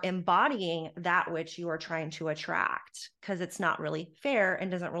are embodying that which you are trying to attract, because it's not really fair and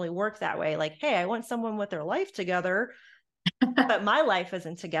doesn't really work that way. Like, hey, I want someone with their life together, but my life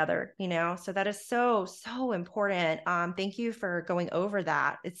isn't together, So that is so, so important. Thank you for going over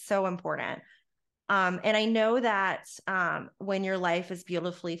that. It's so important. And I know that when your life is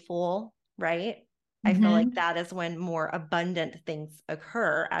beautifully full, right? I feel like Mm-hmm. that is when more abundant things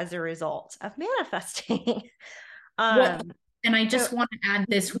occur as a result of manifesting. What, um, and I so just want to add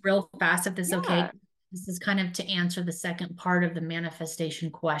this real fast, if this is yeah. okay. This is kind of to answer the second part of the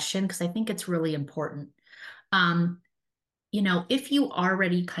manifestation question, because I think it's really important. Um, if you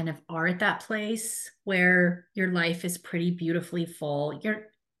already kind of are at that place where your life is pretty beautifully full,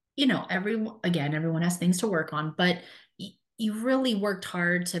 everyone has things to work on, but you really worked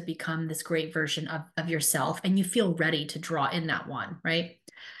hard to become this great version of yourself, and you feel ready to draw in that one, right?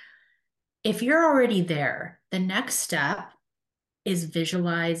 If you're already there, the next step is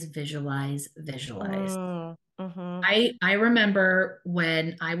visualize, visualize, visualize. Mm-hmm. I remember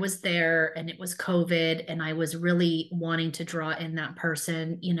when I was there and it was COVID and I was really wanting to draw in that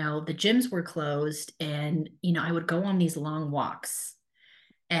person, the gyms were closed, and I would go on these long walks.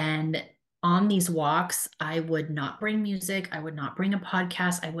 And on these walks, I would not bring music, I would not bring a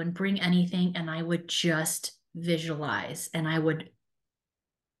podcast, I wouldn't bring anything, and I would just visualize, and I would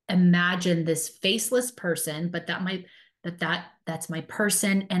imagine this faceless person, but that's my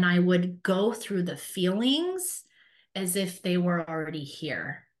person, and I would go through the feelings as if they were already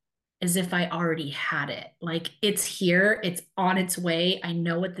here, as if I already had it. Like, it's here, it's on its way. I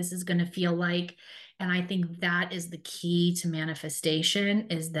know what this is going to feel like. And I think that is the key to manifestation,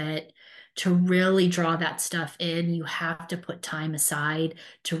 is that to really draw that stuff in, you have to put time aside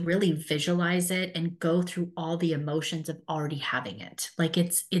to really visualize it and go through all the emotions of already having it. Like,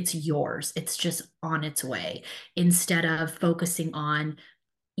 it's yours. It's just on its way, instead of focusing on,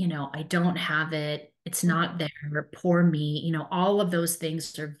 I don't have it. It's not Mm-hmm. there. Poor me. All of those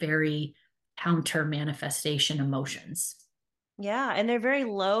things are very counter manifestation emotions. Yeah, and they're very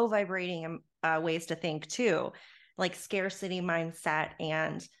low vibrating ways to think too, like scarcity mindset.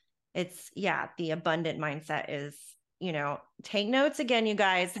 And yeah, the abundant mindset is, take notes again, you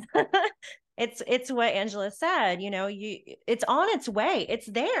guys. It's what Angela said, it's on its way. It's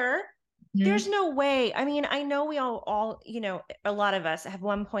there. There's Mhm. no way. I mean, I know we all, a lot of us have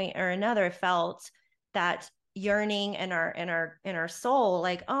one point or another felt that yearning in our soul,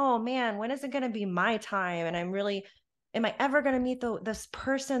 like, oh man, when is it going to be my time? And am I ever going to meet this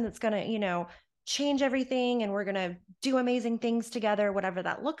person that's going to, change everything, and we're going to do amazing things together, whatever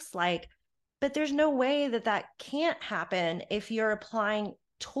that looks like. But there's no way that that can't happen if you're applying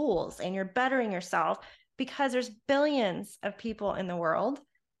tools and you're bettering yourself, because there's billions of people in the world.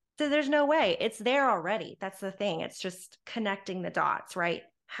 So there's no way. It's there already. That's the thing. It's just connecting the dots, right?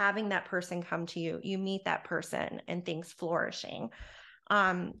 Having that person come to you, you meet that person, and things flourishing.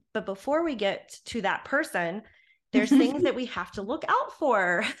 But before we get to that person, there's things that we have to look out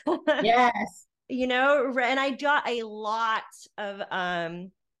for. Yes. And I got a lot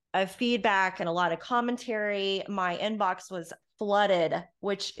of feedback and a lot of commentary. My inbox was flooded,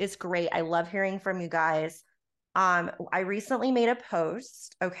 which is great. I love hearing from you guys. I recently made a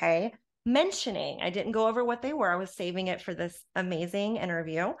post, okay, mentioning, I didn't go over what they were. I was saving it for this amazing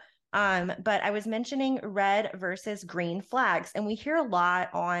interview. But I was mentioning red versus green flags. And we hear a lot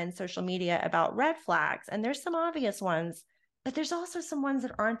on social media about red flags, and there's some obvious ones, but there's also some ones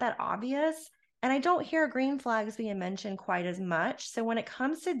that aren't that obvious. And I don't hear green flags being mentioned quite as much. So when it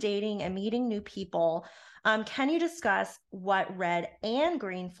comes to dating and meeting new people, can you discuss what red and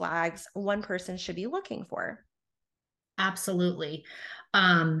green flags one person should be looking for? Absolutely.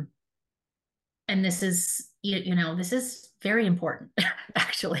 And this is, this is very important,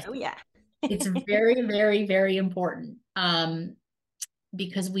 actually. Oh, yeah. It's very, very, very important.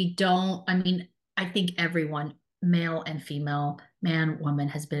 Because we don't, I mean, I think everyone, male and female, man, woman,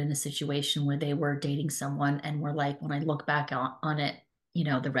 has been in a situation where they were dating someone and were like, when I look back on it,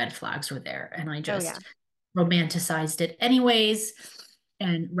 the red flags were there. And I Oh, yeah. just romanticized it anyways.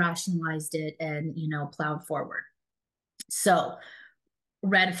 and rationalized it and, plowed forward. So,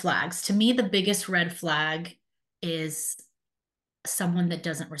 red flags. To me, the biggest red flag is someone that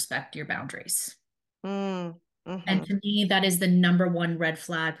doesn't respect your boundaries. Mm, And mm-hmm. to me, that is the number one red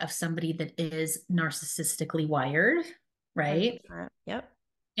flag of somebody that is narcissistically wired, right? 100%. Yep.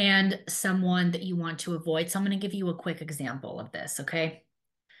 And someone that you want to avoid. So I'm going to give you a quick example of this, okay?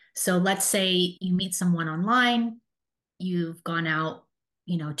 So let's say you meet someone online, you've gone out,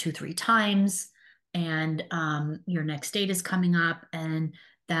 2, 3 times, and your next date is coming up, and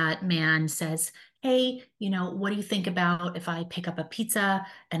that man says, hey, what do you think about if I pick up a pizza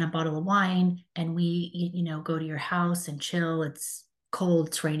and a bottle of wine and we, go to your house and chill? It's cold,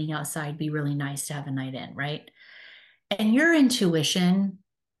 it's raining outside, be really nice to have a night in, right? And your intuition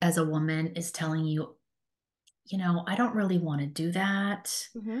as a woman is telling you, I don't really want to do that.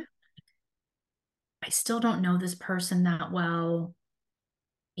 Mm-hmm. I still don't know this person that well.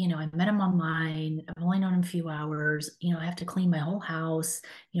 I met him online. I've only known him a few hours. I have to clean my whole house.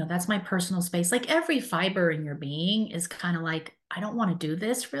 That's my personal space. Like every fiber in your being is kind of like, I don't want to do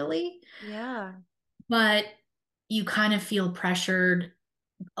this really. Yeah. But you kind of feel pressured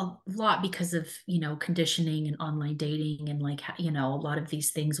a lot because of, conditioning and online dating and like, a lot of these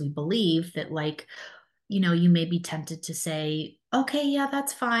things we believe that like, you may be tempted to say, okay, yeah,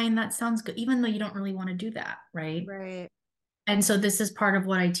 that's fine. That sounds good, even though you don't really want to do that. Right. Right. And so this is part of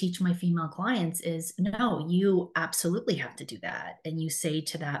what I teach my female clients is no, you absolutely have to do that. And you say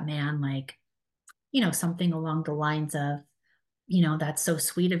to that man, like, something along the lines of, that's so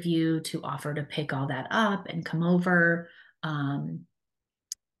sweet of you to offer to pick all that up and come over. Um,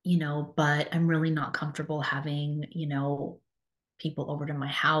 but I'm really not comfortable having, people over to my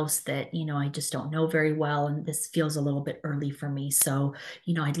house that, I just don't know very well. And this feels a little bit early for me. So,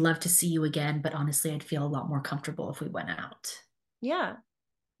 I'd love to see you again, but honestly, I'd feel a lot more comfortable if we went out. Yeah.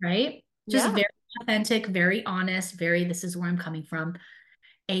 Right? Just Yeah. very authentic, very honest, this is where I'm coming from.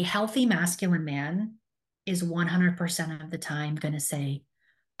 A healthy masculine man is 100% of the time going to say,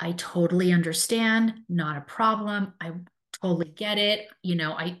 I totally understand, not a problem. I totally get it.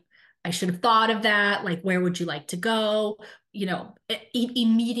 I should have thought of that. Like, where would you like to go?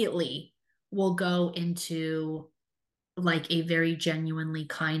 Immediately will go into like a very genuinely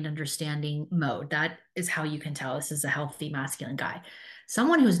kind, understanding mode. That is how you can tell this is a healthy masculine guy.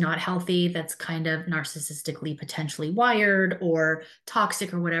 Someone who's not healthy, that's kind of narcissistically potentially wired or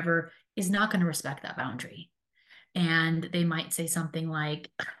toxic or whatever, is not going to respect that boundary. And they might say something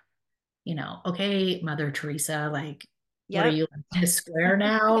like, okay, Mother Teresa, like, what are Yep. you in a square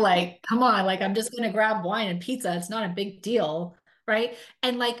now? Like, come on, like, I'm just going to grab wine and pizza. It's not a big deal. Right.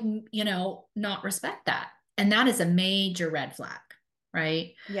 And like, not respect that. And that is a major red flag.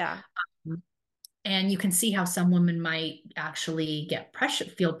 Right. Yeah. And you can see how some women might actually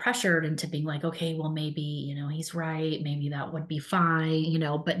feel pressured into being like, okay, well, maybe, he's right. Maybe that would be fine,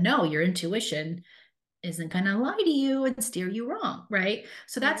 but no, your intuition isn't going to lie to you and steer you wrong. Right.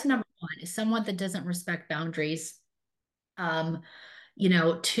 So that's Right. number one is someone that doesn't respect boundaries. Um,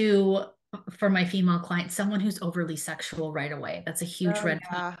 two, for my female clients, someone who's overly sexual right away. That's a huge Oh red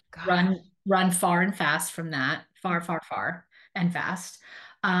flag. yeah. God. Run far and fast from that, far, far, far and fast.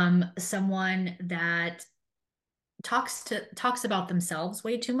 Someone that talks about themselves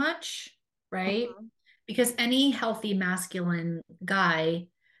way too much, right? Mhm. Because any healthy masculine guy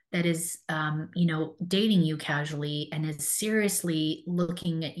that is dating you casually and is seriously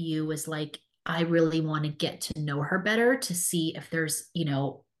looking at you as like, I really want to get to know her better to see if there's,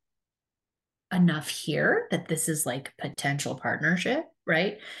 enough here that this is like potential partnership,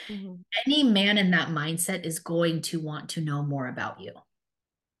 right? Mhm. Any man in that mindset is going to want to know more about you,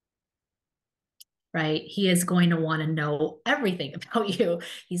 right? He is going to want to know everything about you.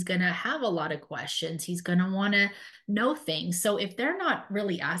 He's going to have a lot of questions. He's going to want to know things. So if they're not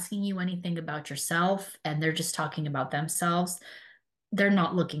really asking you anything about yourself and they're just talking about themselves, they're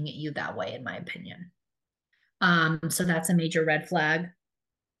not looking at you that way, in my opinion. So that's a major red flag.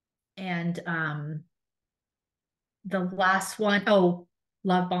 And the last one, oh,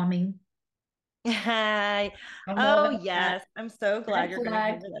 love bombing. Hi. I don't know Oh about that. yes. I'm so glad Red you're going to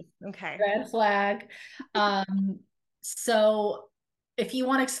flag. cover this. Okay. Red flag. So if you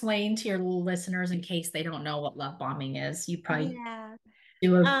want to explain to your listeners in case they don't know what love bombing is, you probably Yeah.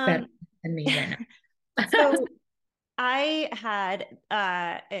 do a better Um, than me right now. so I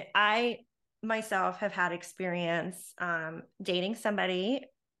myself have had experience dating somebody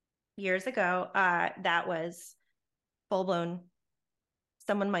years ago that was full blown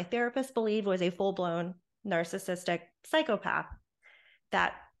someone my therapist believed was a full blown narcissistic psychopath.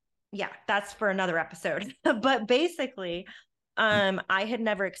 That, yeah, that's for another episode. But basically, I had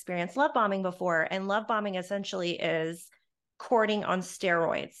never experienced love bombing before, and love bombing essentially is courting on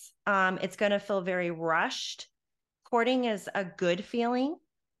steroids. It's going to feel very rushed. Courting is a good feeling.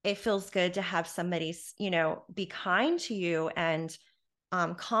 It feels good to have somebody, be kind to you and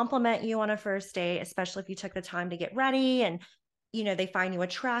compliment you on a first date, especially if you took the time to get ready and, they find you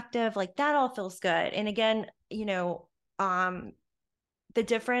attractive. Like that all feels good. And again, a lot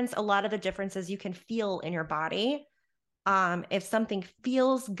of the differences you can feel in your body. If something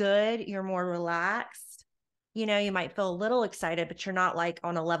feels good, you're more relaxed. You might feel a little excited, but you're not like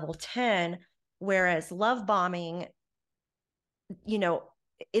on a level 10. Whereas love bombing, you know,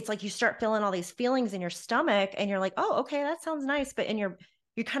 it's like you start feeling all these feelings in your stomach and you're like, oh, okay, that sounds nice. But you're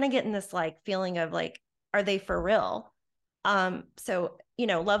kind of getting this like feeling of like, are they for real? So,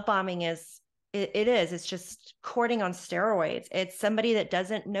 love bombing it's just courting on steroids. It's somebody that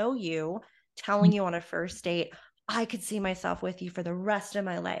doesn't know you telling you on a first date, I could see myself with you for the rest of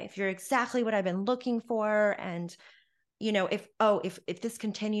my life. You're exactly what I've been looking for. And if this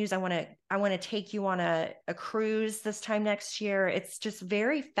continues, I want to take you on a cruise this time next year. It's just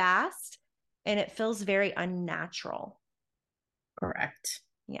very fast and it feels very unnatural. Correct.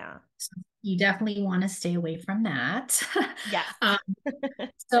 Yeah. So you definitely want to stay away from that. Yes. um,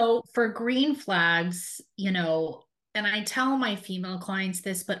 so for green flags, and I tell my female clients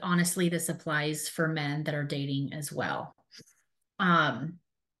this, but honestly, this applies for men that are dating as well.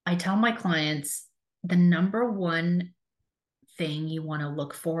 I tell my clients the number one thing you want to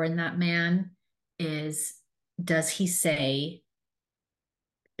look for in that man is, does he say,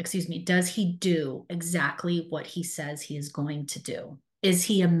 does he do exactly what he says he is going to do? Is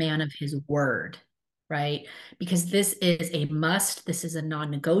he a man of his word? Right? Because this is a must. This is a non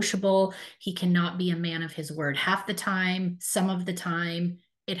negotiable. He cannot be a man of his word half the time, some of the time.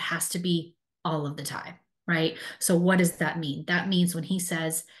 It has to be all of the time. Right? So, what does that mean? That means when he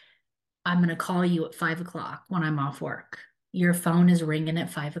says, I'm going to call you at 5 o'clock when I'm off work, your phone is ringing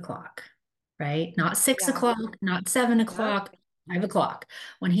at 5 o'clock, right? Not six Yeah. o'clock, not 7 o'clock, Yep. 5 o'clock.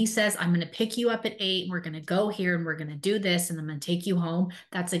 When he says, I'm going to pick you up at 8, and we're going to go here and we're going to do this, and I'm going to take you home,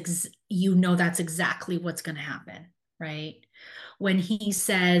 that's exactly what's going to happen, right? When he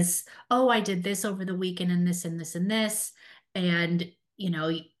says, oh, I did this over the weekend and this and this and this, and,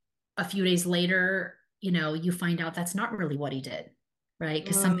 a few days later, you find out that's not really what he did, right?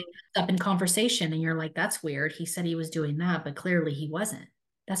 Because something Mm, comes up in conversation and you're like, that's weird. He said he was doing that, but clearly he wasn't.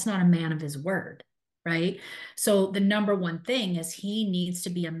 That's not a man of his word, right? So the number one thing is he needs to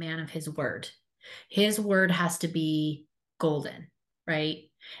be a man of his word. His word has to be golden, right?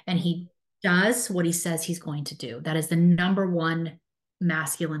 And he does what he says he's going to do. That is the number one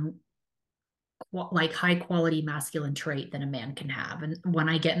masculine, like high quality masculine trait that a man can have. And when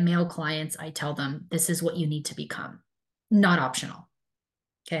I get male clients, I tell them this is what you need to become, not optional.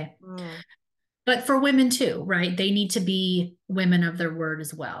 Okay. mm, But for women too, right? They need to be women of their word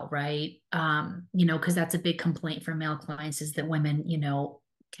as well, right? Because that's a big complaint from male clients is that women,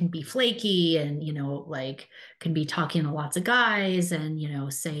 can be flaky and, like can be talking to lots of guys and,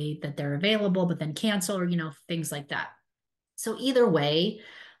 say that they're available, but then cancel or, things like that. So either way,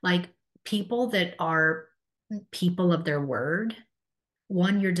 like people that are people of their word,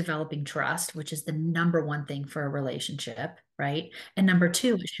 one, you're developing trust, which is the number one thing for a relationship, right? And number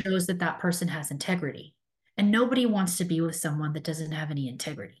two, it shows that that person has integrity. And nobody wants to be with someone that doesn't have any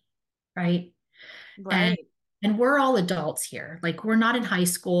integrity, right? And right. and we're all adults here. Like we're not in high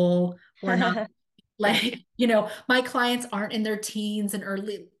school. We're not like, my clients aren't in their teens and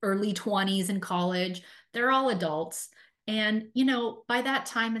early 20s in college. They're all adults. And, by that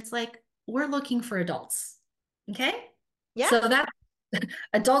time it's like we're looking for adults. Okay? Yeah. So that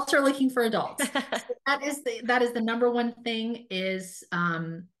adults are looking for adults. So that is the number one thing is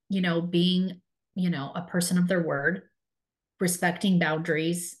being, a person of their word, respecting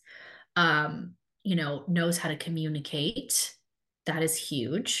boundaries, knows how to communicate. That is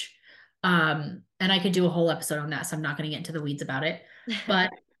huge. And I could do a whole episode on that, so I'm not going to get into the weeds about it.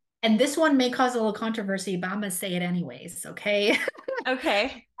 But and this one may cause a little controversy, but I'm going to say it anyways, okay?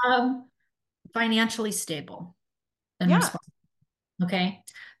 Okay. um, Financially stable and Yeah. responsible. Okay.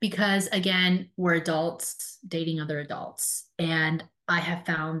 Because again, we're adults dating other adults. And I have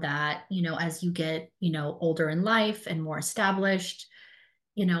found that, as you get, older in life and more established,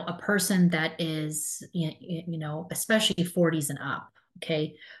 a person that is, especially 40s and up,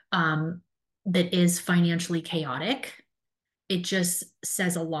 okay, that is financially chaotic, it just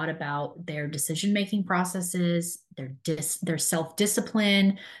says a lot about their decision-making processes, their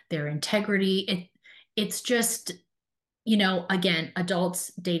self-discipline, their integrity. It's just again,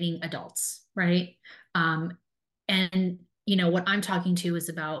 adults dating adults, right? Um, and what I'm talking to is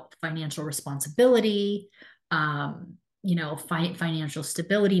about financial responsibility, financial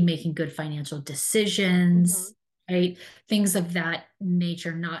stability, making good financial Mhm. decisions, right? Things of that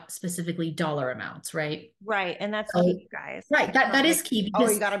nature, not specifically dollar amounts, right? Right. And that's key, So, you guys. right, It's that not is like, key oh,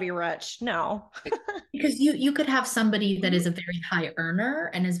 you got to be rich. No. because you could have somebody that Mhm. is a very high earner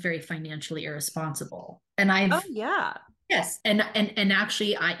and is very financially irresponsible. And Oh, I've yeah. Yes, and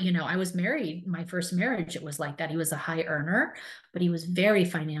actually, I was married. My first marriage, it was like that. He was a high earner, but he was very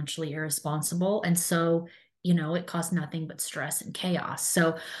financially irresponsible, and so it caused nothing but stress and chaos.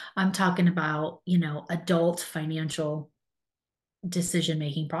 So I'm talking about adult financial decision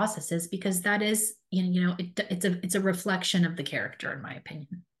making processes because that is it's a reflection of the character, in my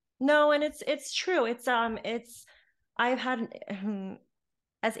opinion. No, and it's true. It's I've had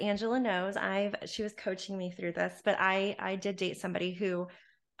as Angela knows, she was coaching me through this, but I did date somebody who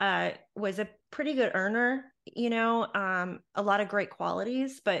was a pretty good earner, a lot of great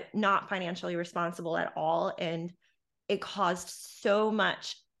qualities, but not financially responsible at all. And it caused so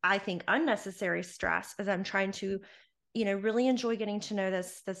much, I think, unnecessary stress as I'm trying to, really enjoy getting to know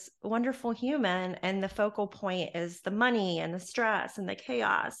this wonderful human. And the focal point is the money and the stress and the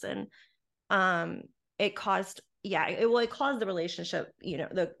chaos. And um it caused, yeah, it caused the relationship,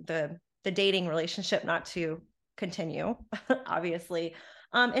 the dating relationship not to continue, obviously.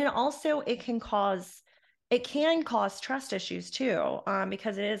 And also it can cause trust issues too,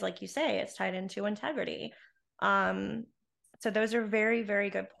 because it is, like you say, it's tied into integrity. um so those are very, very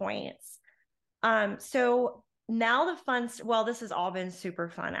good points. So now the well, this has all been super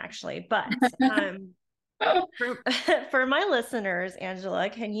fun actually, but for, for my listeners, Angela,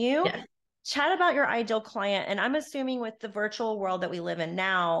 can you Yeah, chat about your ideal client? And I'm assuming with the virtual world that we live in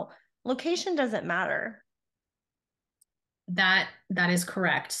now, location doesn't matter. that is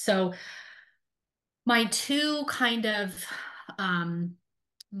correct. So my two kind of um,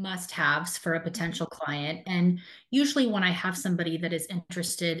 must-haves for a Mhm. potential client, and usually when I have somebody that is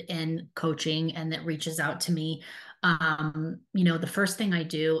interested in coaching and that reaches out to me, the first thing I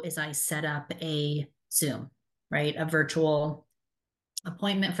do is I set up a Zoom, right? A virtual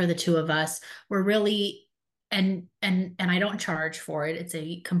appointment for the two of us. We're really and I don't charge for it. It's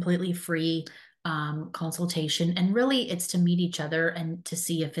a completely free consultation, and really it's to meet each other and to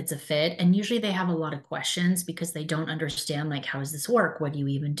see if it's a fit. And usually they have a lot of questions because they don't understand, like, how does this work? What do you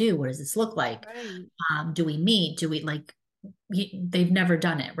even do? What does this look like? Right. Do we meet? Do we like they've never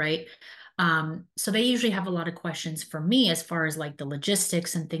done it, right? So they usually have a lot of questions for me as far as like the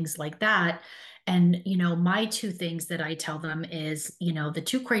logistics and things like that. And, my two things that I tell them is, the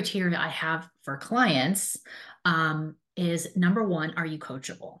two criteria I have for clients is number one, are you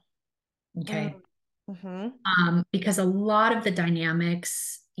coachable? Okay. Mm-hmm. Because a lot of the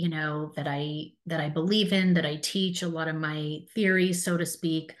dynamics, that I believe in, that I teach, a lot of my theories, so to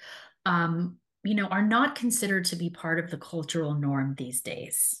speak, are not considered to be part of the cultural norm these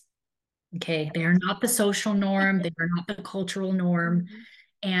days. Okay. They are not the social norm. They are not the cultural norm. Mhm.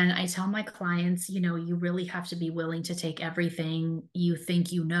 And I tell my clients, you really have to be willing to take everything you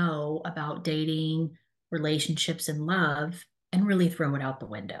think you know about dating, relationships, and love and really throw it out the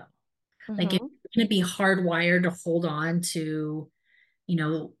window. Like, if Mm-hmm. you're going to be hardwired to hold on to, you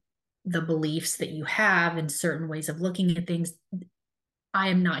know, the beliefs that you have and certain ways of looking at things, I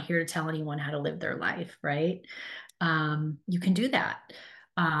am not here to tell anyone how to live their life, right? You can do that.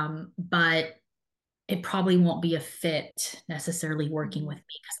 But it probably won't be a fit necessarily working with Mhm.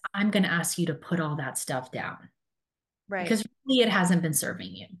 me because I'm going to ask you to put all that stuff down Right. because really it hasn't been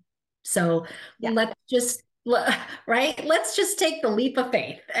serving you. So Yeah. right? Let's just take the leap of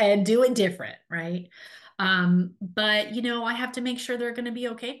faith and do it different, right? But I have to make sure they're going to be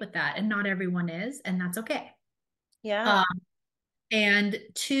okay with that, and not everyone is, and that's okay. Yeah. Um, and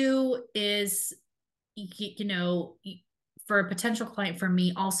two is, you know, for a potential client for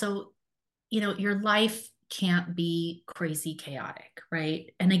me, also, your life can't be crazy chaotic,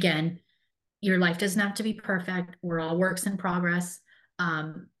 right? And again, your life doesn't have to be perfect. We're all works in progress.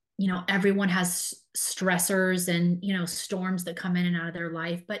 Everyone has stressors and, storms that come in and out of their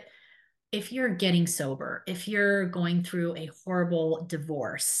life. But if you're getting sober, if you're going through a horrible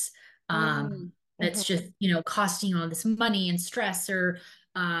divorce, that's Mm-hmm. just, costing you all this money and stress, or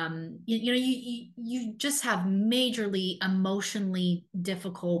you just have majorly emotionally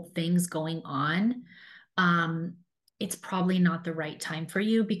difficult things going on. Um, it's probably not the right time for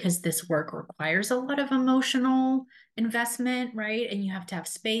you because this work requires a lot of emotional investment, right? And you have to have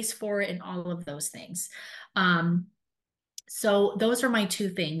space for it and all of those things. So those are my two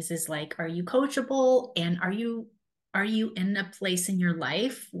things, is like, are you coachable and are you are you in a place in your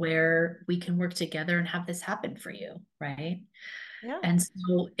life where we can work together and have this happen for you, right? Yeah. And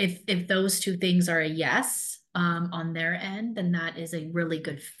so if those two things are a yes on their end, then that is a really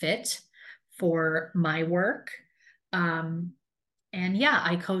good fit for my work. Um, and yeah,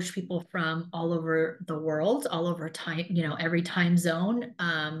 I coach people from all over the world, all over time, every time zone.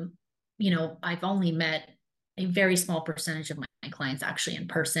 I've only met a very small percentage of my clients actually in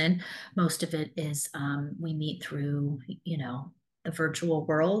person. Most of it is we meet through, the virtual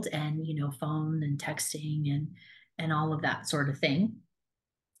world and, phone and texting and all of that sort of thing.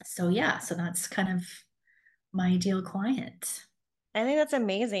 So yeah, so that's kind of my ideal client. I think that's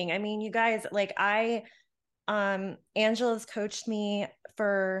amazing. I mean, you guys, like Angela's coached me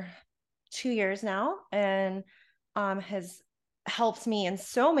for 2 years now and has helped me in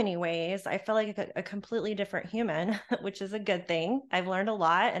so many ways. I feel like a completely different human, which is a good thing. I've learned a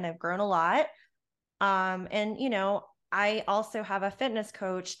lot and I've grown a lot. And I also have a fitness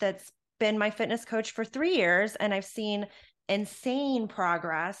coach that's been my fitness coach for 3 years, and I've seen insane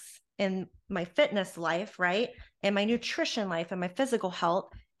progress in my fitness life, right? And my nutrition life and my physical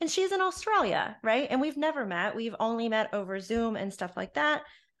health. And she's in Australia, right? And we've never met. We've only met over Zoom and stuff like that.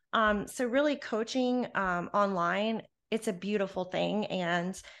 So really coaching online, it's a beautiful thing.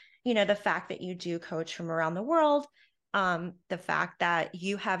 And, the fact that you do coach from around the world, the fact that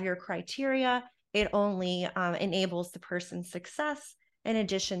you have your criteria, it only enables the person's success. In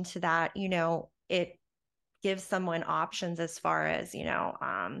addition to that, it gives someone options as far as,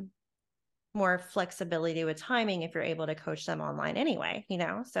 more flexibility with timing if you're able to coach them online anyway,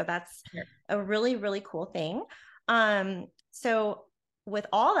 so that's Sure. a really, really cool thing. So with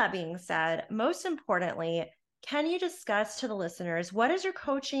all that being said, most importantly, can you discuss to the listeners, what is your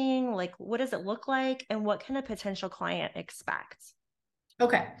coaching like? What does it look like? And what can a potential client expect?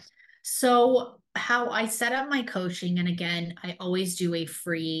 Okay. So how I set up my coaching, and again, I always do a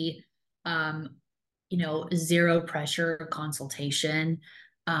free, zero pressure consultation.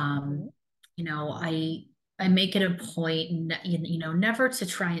 Mhm. Um, I make it a point, never to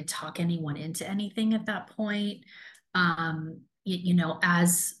try and talk anyone into anything at that point.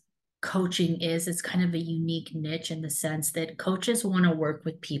 As coaching is, it's kind of a unique niche in the sense that coaches want to work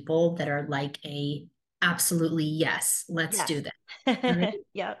with people that are like a absolutely yes, let's Yes. do this. Right?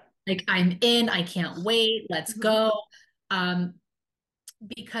 Yep. Like I'm in, I can't wait, let's Mhm. go. Um,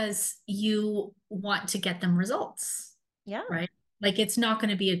 because you want to get them results, Yeah. right? Like it's not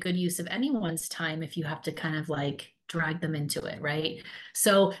going to be a good use of anyone's time if you have to kind of like drag them into it, right?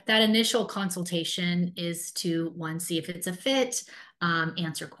 So that initial consultation is to one, see if it's a fit,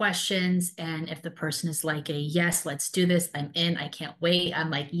 answer questions. And if the person is like a yes, let's do this, I'm in, I can't wait. I'm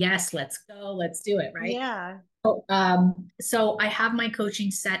like, yes, let's go, let's do it, right? Yeah. So I have my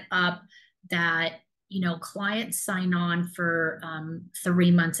coaching set up that, clients sign on for 3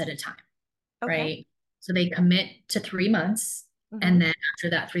 months at a time, Okay. right? So they commit to 3 months. Hmm. And then after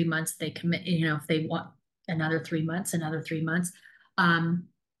that 3 months, they commit, if they want another 3 months, another 3 months,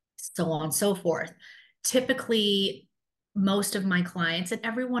 so on and so forth. Typically, most of my clients, and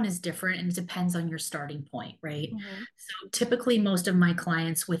everyone is different and it depends on your starting point, right? Hmm. So typically, most of my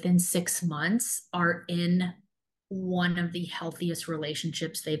clients within 6 months are in one of the healthiest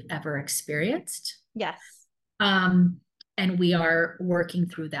relationships they've ever experienced. Yes. Um, and we are working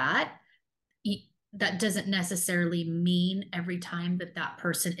through that. That doesn't necessarily mean every time that that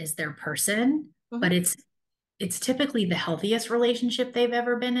person is their person, but Hmm. it's typically the healthiest relationship they've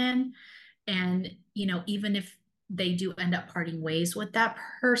ever been in. And, even if they do end up parting ways with that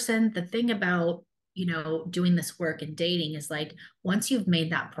person, the thing about, doing this work and dating is like once you've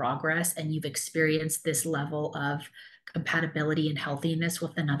made that progress and you've experienced this level of compatibility and healthiness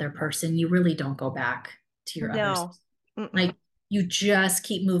with another person, you really don't go back to your others. No. Mm-mm. Like you just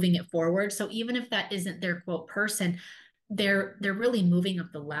keep moving it forward. So even if that isn't their quote person, they're really moving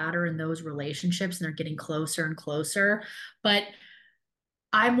up the ladder in those relationships and they're getting closer and closer. But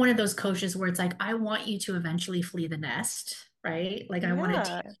I'm one of those coaches where it's like, I want you to eventually flee the nest, right? Like, I want to teach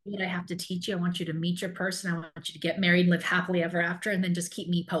Yeah. you what I have to teach you. I want you to meet your person. I want you to get married, live happily ever after, and then just keep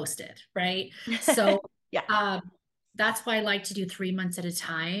me posted, right? So, Yeah. that's why I like to do 3 months at a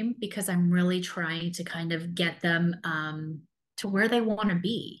time because I'm really trying to kind of get them to where they want to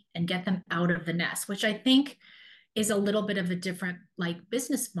be and get them out of the nest, which I think is a little bit of a different like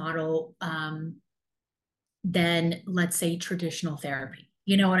business model than let's say traditional therapy.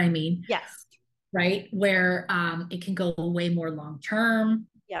 You know what I mean? Yes. Right? Where it can go way more long term.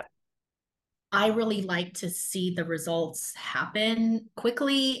 Yep. I really like to see the results happen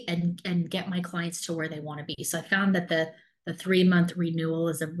quickly and get my clients to where they want to be. So I found that the 3-month renewal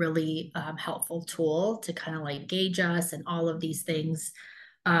is a really helpful tool to kind of like gauge us and all of these things.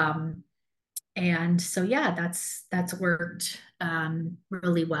 And so, yeah, that's worked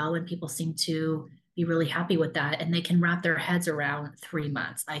really well, and people seem to be really happy with that, and they can wrap their heads around 3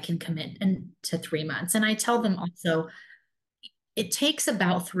 months. I can commit to 3 months, and I tell them also it takes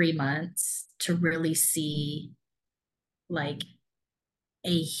about 3 months to really see like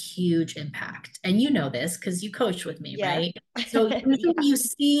a huge impact. And you know this because you coached with me, Yes. right? So usually Yeah. you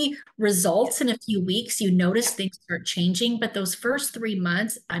see results in a few weeks, you notice things start changing. But those first 3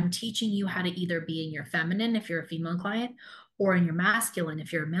 months, I'm teaching you how to either be in your feminine if you're a female client or in your masculine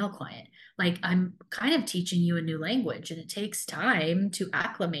if you're a male client. Like I'm kind of teaching you a new language, and it takes time to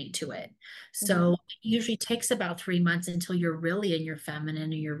acclimate to it. So it usually takes about 3 months until you're really in your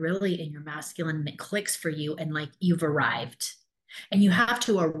feminine and you're really in your masculine, and it clicks for you and like you've arrived. And you have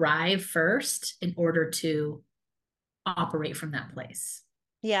to arrive first in order to operate from that place.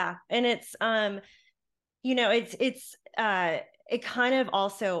 Yeah. And it's, it kind of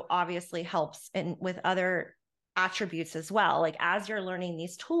also obviously helps in with other attributes as well. Like as you're learning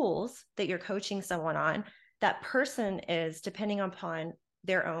these tools that you're coaching someone on, that person is depending upon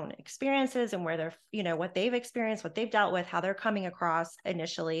their own experiences and where they're, what they've experienced, what they've dealt with, how they're coming across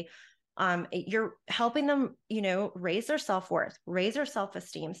initially. You're helping them, raise their self-worth, raise their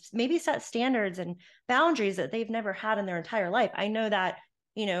self-esteem, maybe set standards and boundaries that they've never had in their entire life. I know that,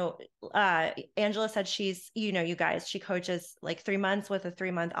 Angela said she's, you guys, she coaches like 3 months with a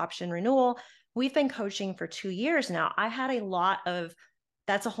 3-month option renewal. We've been coaching for 2 years now. I had a lot of,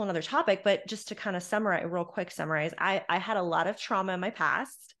 that's a whole nother topic, but just to kind of summarize, I had a lot of trauma in my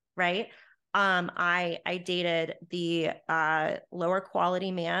past, right? I dated the lower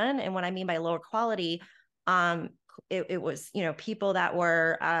quality man. And what I mean by lower quality, it was, people that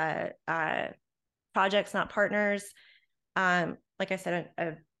were projects, not partners. Like I said,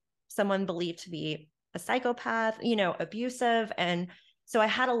 someone believed to be a psychopath, abusive. And so I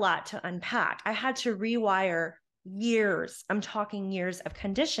had a lot to unpack. I had to rewire years. I'm talking years of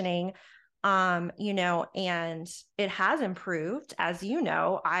conditioning, and it has improved. As you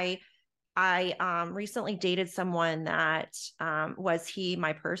know, I recently dated someone that, was he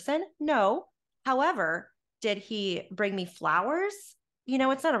my person? No. However, did he bring me flowers?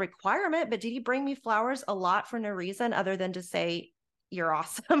 It's not a requirement, but did he bring me flowers a lot for no reason other than to say, you're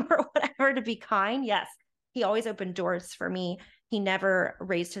awesome or whatever, to be kind? Yes. He always opened doors for me. He never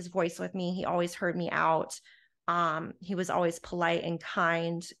raised his voice with me. He always heard me out. He was always polite and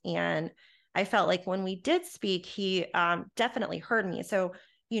kind. And I felt like when we did speak, he definitely heard me. So,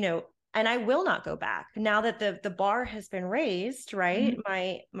 and I will not go back now that the bar has been raised, right?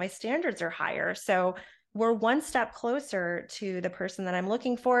 Mm-hmm. My standards are higher. So we're one step closer to the person that I'm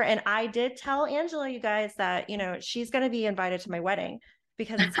looking for. And I did tell Angela, you guys, that, she's going to be invited to my wedding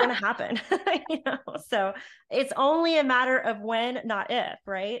because it's going to happen, so it's only a matter of when, not if,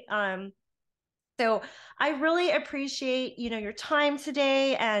 right? So I really appreciate, your time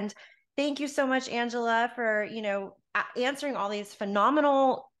today. And thank you so much, Angela, for, answering all these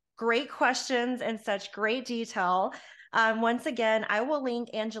phenomenal, great questions in such great detail. Once again, I will link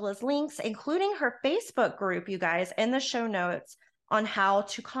Angela's links, including her Facebook group, you guys, in the show notes on how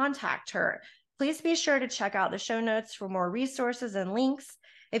to contact her. Please be sure to check out the show notes for more resources and links.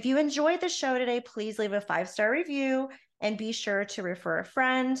 If you enjoyed the show today, please leave a 5-star review and be sure to refer a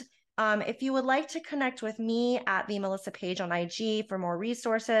friend. If you would like to connect with me at the Melissa Page on IG for more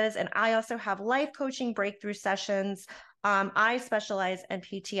resources, and I also have life coaching breakthrough sessions. I specialize in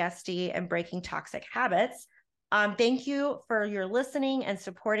PTSD and breaking toxic habits. Thank you for your listening and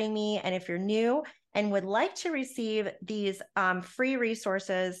supporting me. And if you're new and would like to receive these free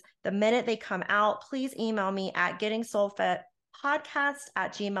resources the minute they come out, please email me at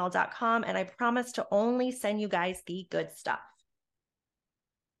gettingsoulfitpodcast@gmail.com. And I promise to only send you guys the good stuff.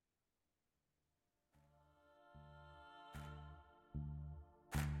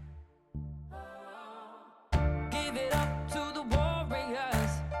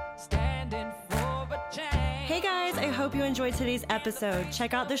 Hey guys, I hope you enjoyed today's episode.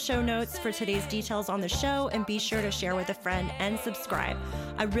 Check out the show notes for today's details on the show and be sure to share with a friend and subscribe.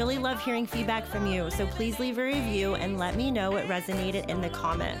 I really love hearing feedback from you, so please leave a review and let me know what resonated in the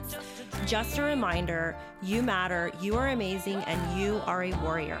comments. Just a reminder, you matter, you are amazing, and you are a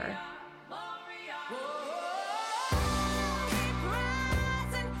warrior.